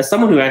 As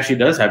someone who actually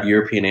does have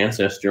European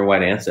ancestry or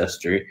white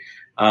ancestry,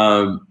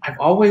 I've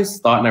always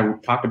thought, and I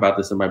talked about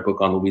this in my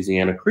book on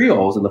Louisiana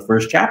Creoles, in the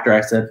first chapter,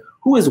 I said,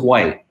 who is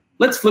white?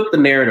 Let's flip the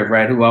narrative,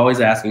 right? Who always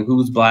asking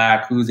who's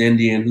Black, who's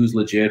Indian, who's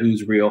legit,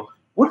 who's real.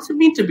 What does it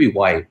mean to be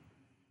white?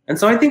 And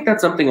so I think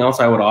that's something else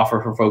I would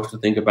offer for folks to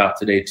think about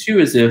today, too,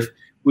 is if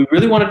we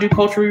really want to do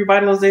cultural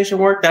revitalization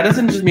work, that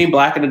doesn't just mean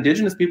Black and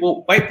indigenous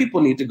people. White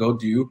people need to go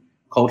do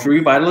cultural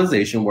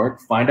revitalization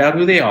work, find out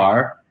who they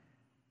are,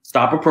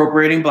 stop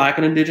appropriating Black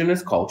and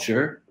indigenous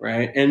culture,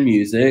 right, and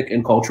music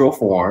and cultural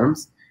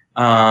forms,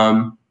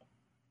 and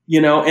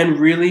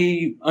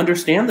really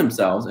understand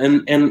themselves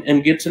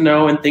and get to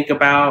know and think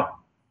about,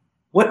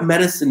 what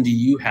medicine do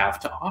you have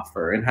to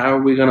offer, and how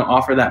are we going to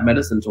offer that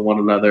medicine to one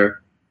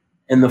another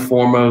in the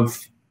form of,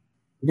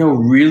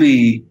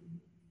 really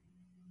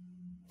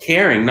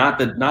caring,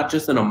 not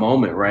just in a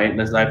moment, right? And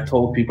as I've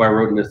told people, I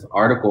wrote in this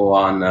article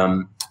on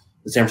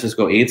the San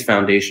Francisco AIDS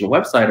Foundation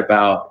website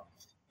about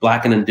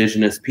Black and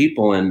indigenous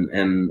people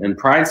and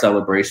pride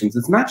celebrations.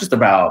 It's not just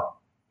about,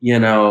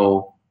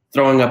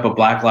 throwing up a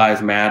Black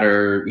Lives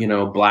Matter,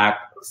 Black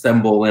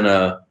symbol in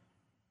a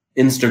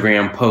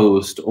Instagram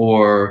post,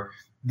 or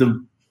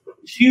the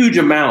huge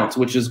amounts,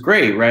 which is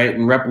great, right?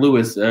 And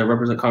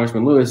Representative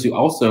Congressman Lewis, who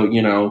also,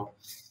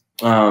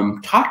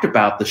 talked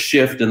about the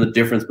shift and the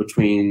difference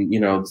between,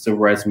 the Civil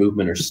Rights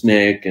Movement, or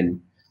SNCC, and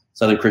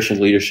Southern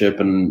Christian Leadership,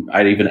 and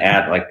I'd even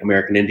add like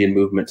American Indian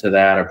Movement to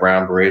that, or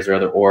Brown Berets or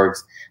other orgs,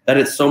 that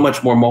it's so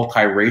much more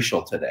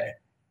multiracial today.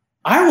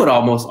 I would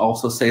almost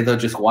also say, though,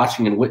 just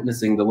watching and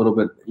witnessing the little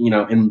bit,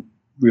 in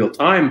real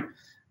time,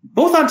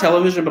 both on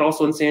television, but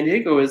also in San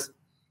Diego, is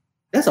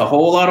that's a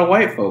whole lot of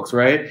white folks,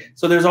 right?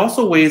 So there's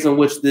also ways in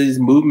which these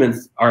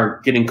movements are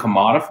getting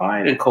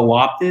commodified and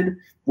co-opted,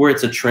 where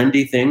it's a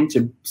trendy thing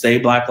to say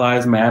Black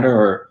Lives Matter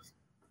or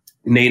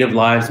Native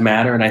Lives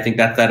Matter. And I think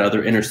that's that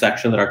other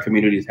intersection that our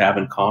communities have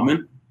in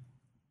common,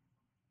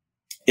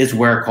 is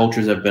where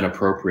cultures have been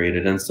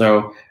appropriated. And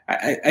so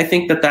I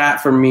think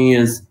that for me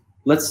is,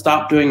 let's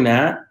stop doing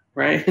that,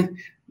 right?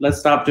 Let's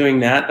stop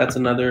doing that. That's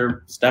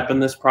another step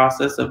in this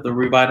process of the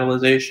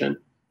revitalization.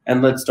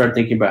 And let's start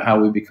thinking about how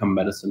we become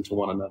medicine to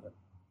one another.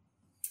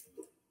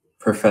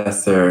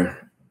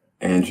 Professor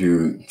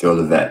Andrew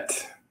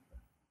Jolivétte,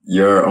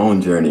 your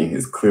own journey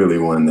is clearly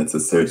one that's a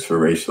search for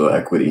racial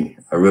equity.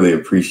 I really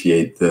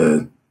appreciate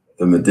the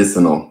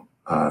medicinal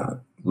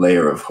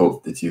layer of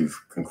hope that you've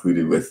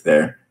concluded with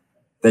there.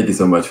 Thank you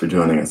so much for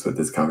joining us with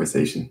this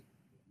conversation.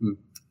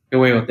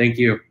 Well, thank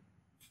you.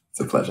 It's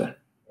a pleasure.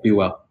 Be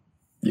well.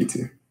 You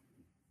too.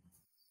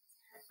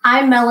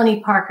 I'm Melanie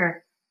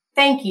Parker.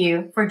 Thank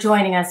you for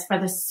joining us for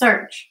the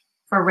search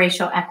for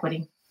racial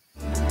equity.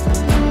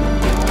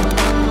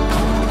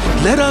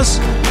 Let us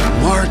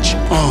march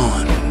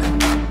on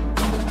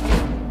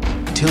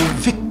till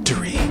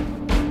victory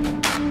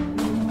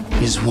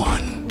is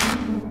won.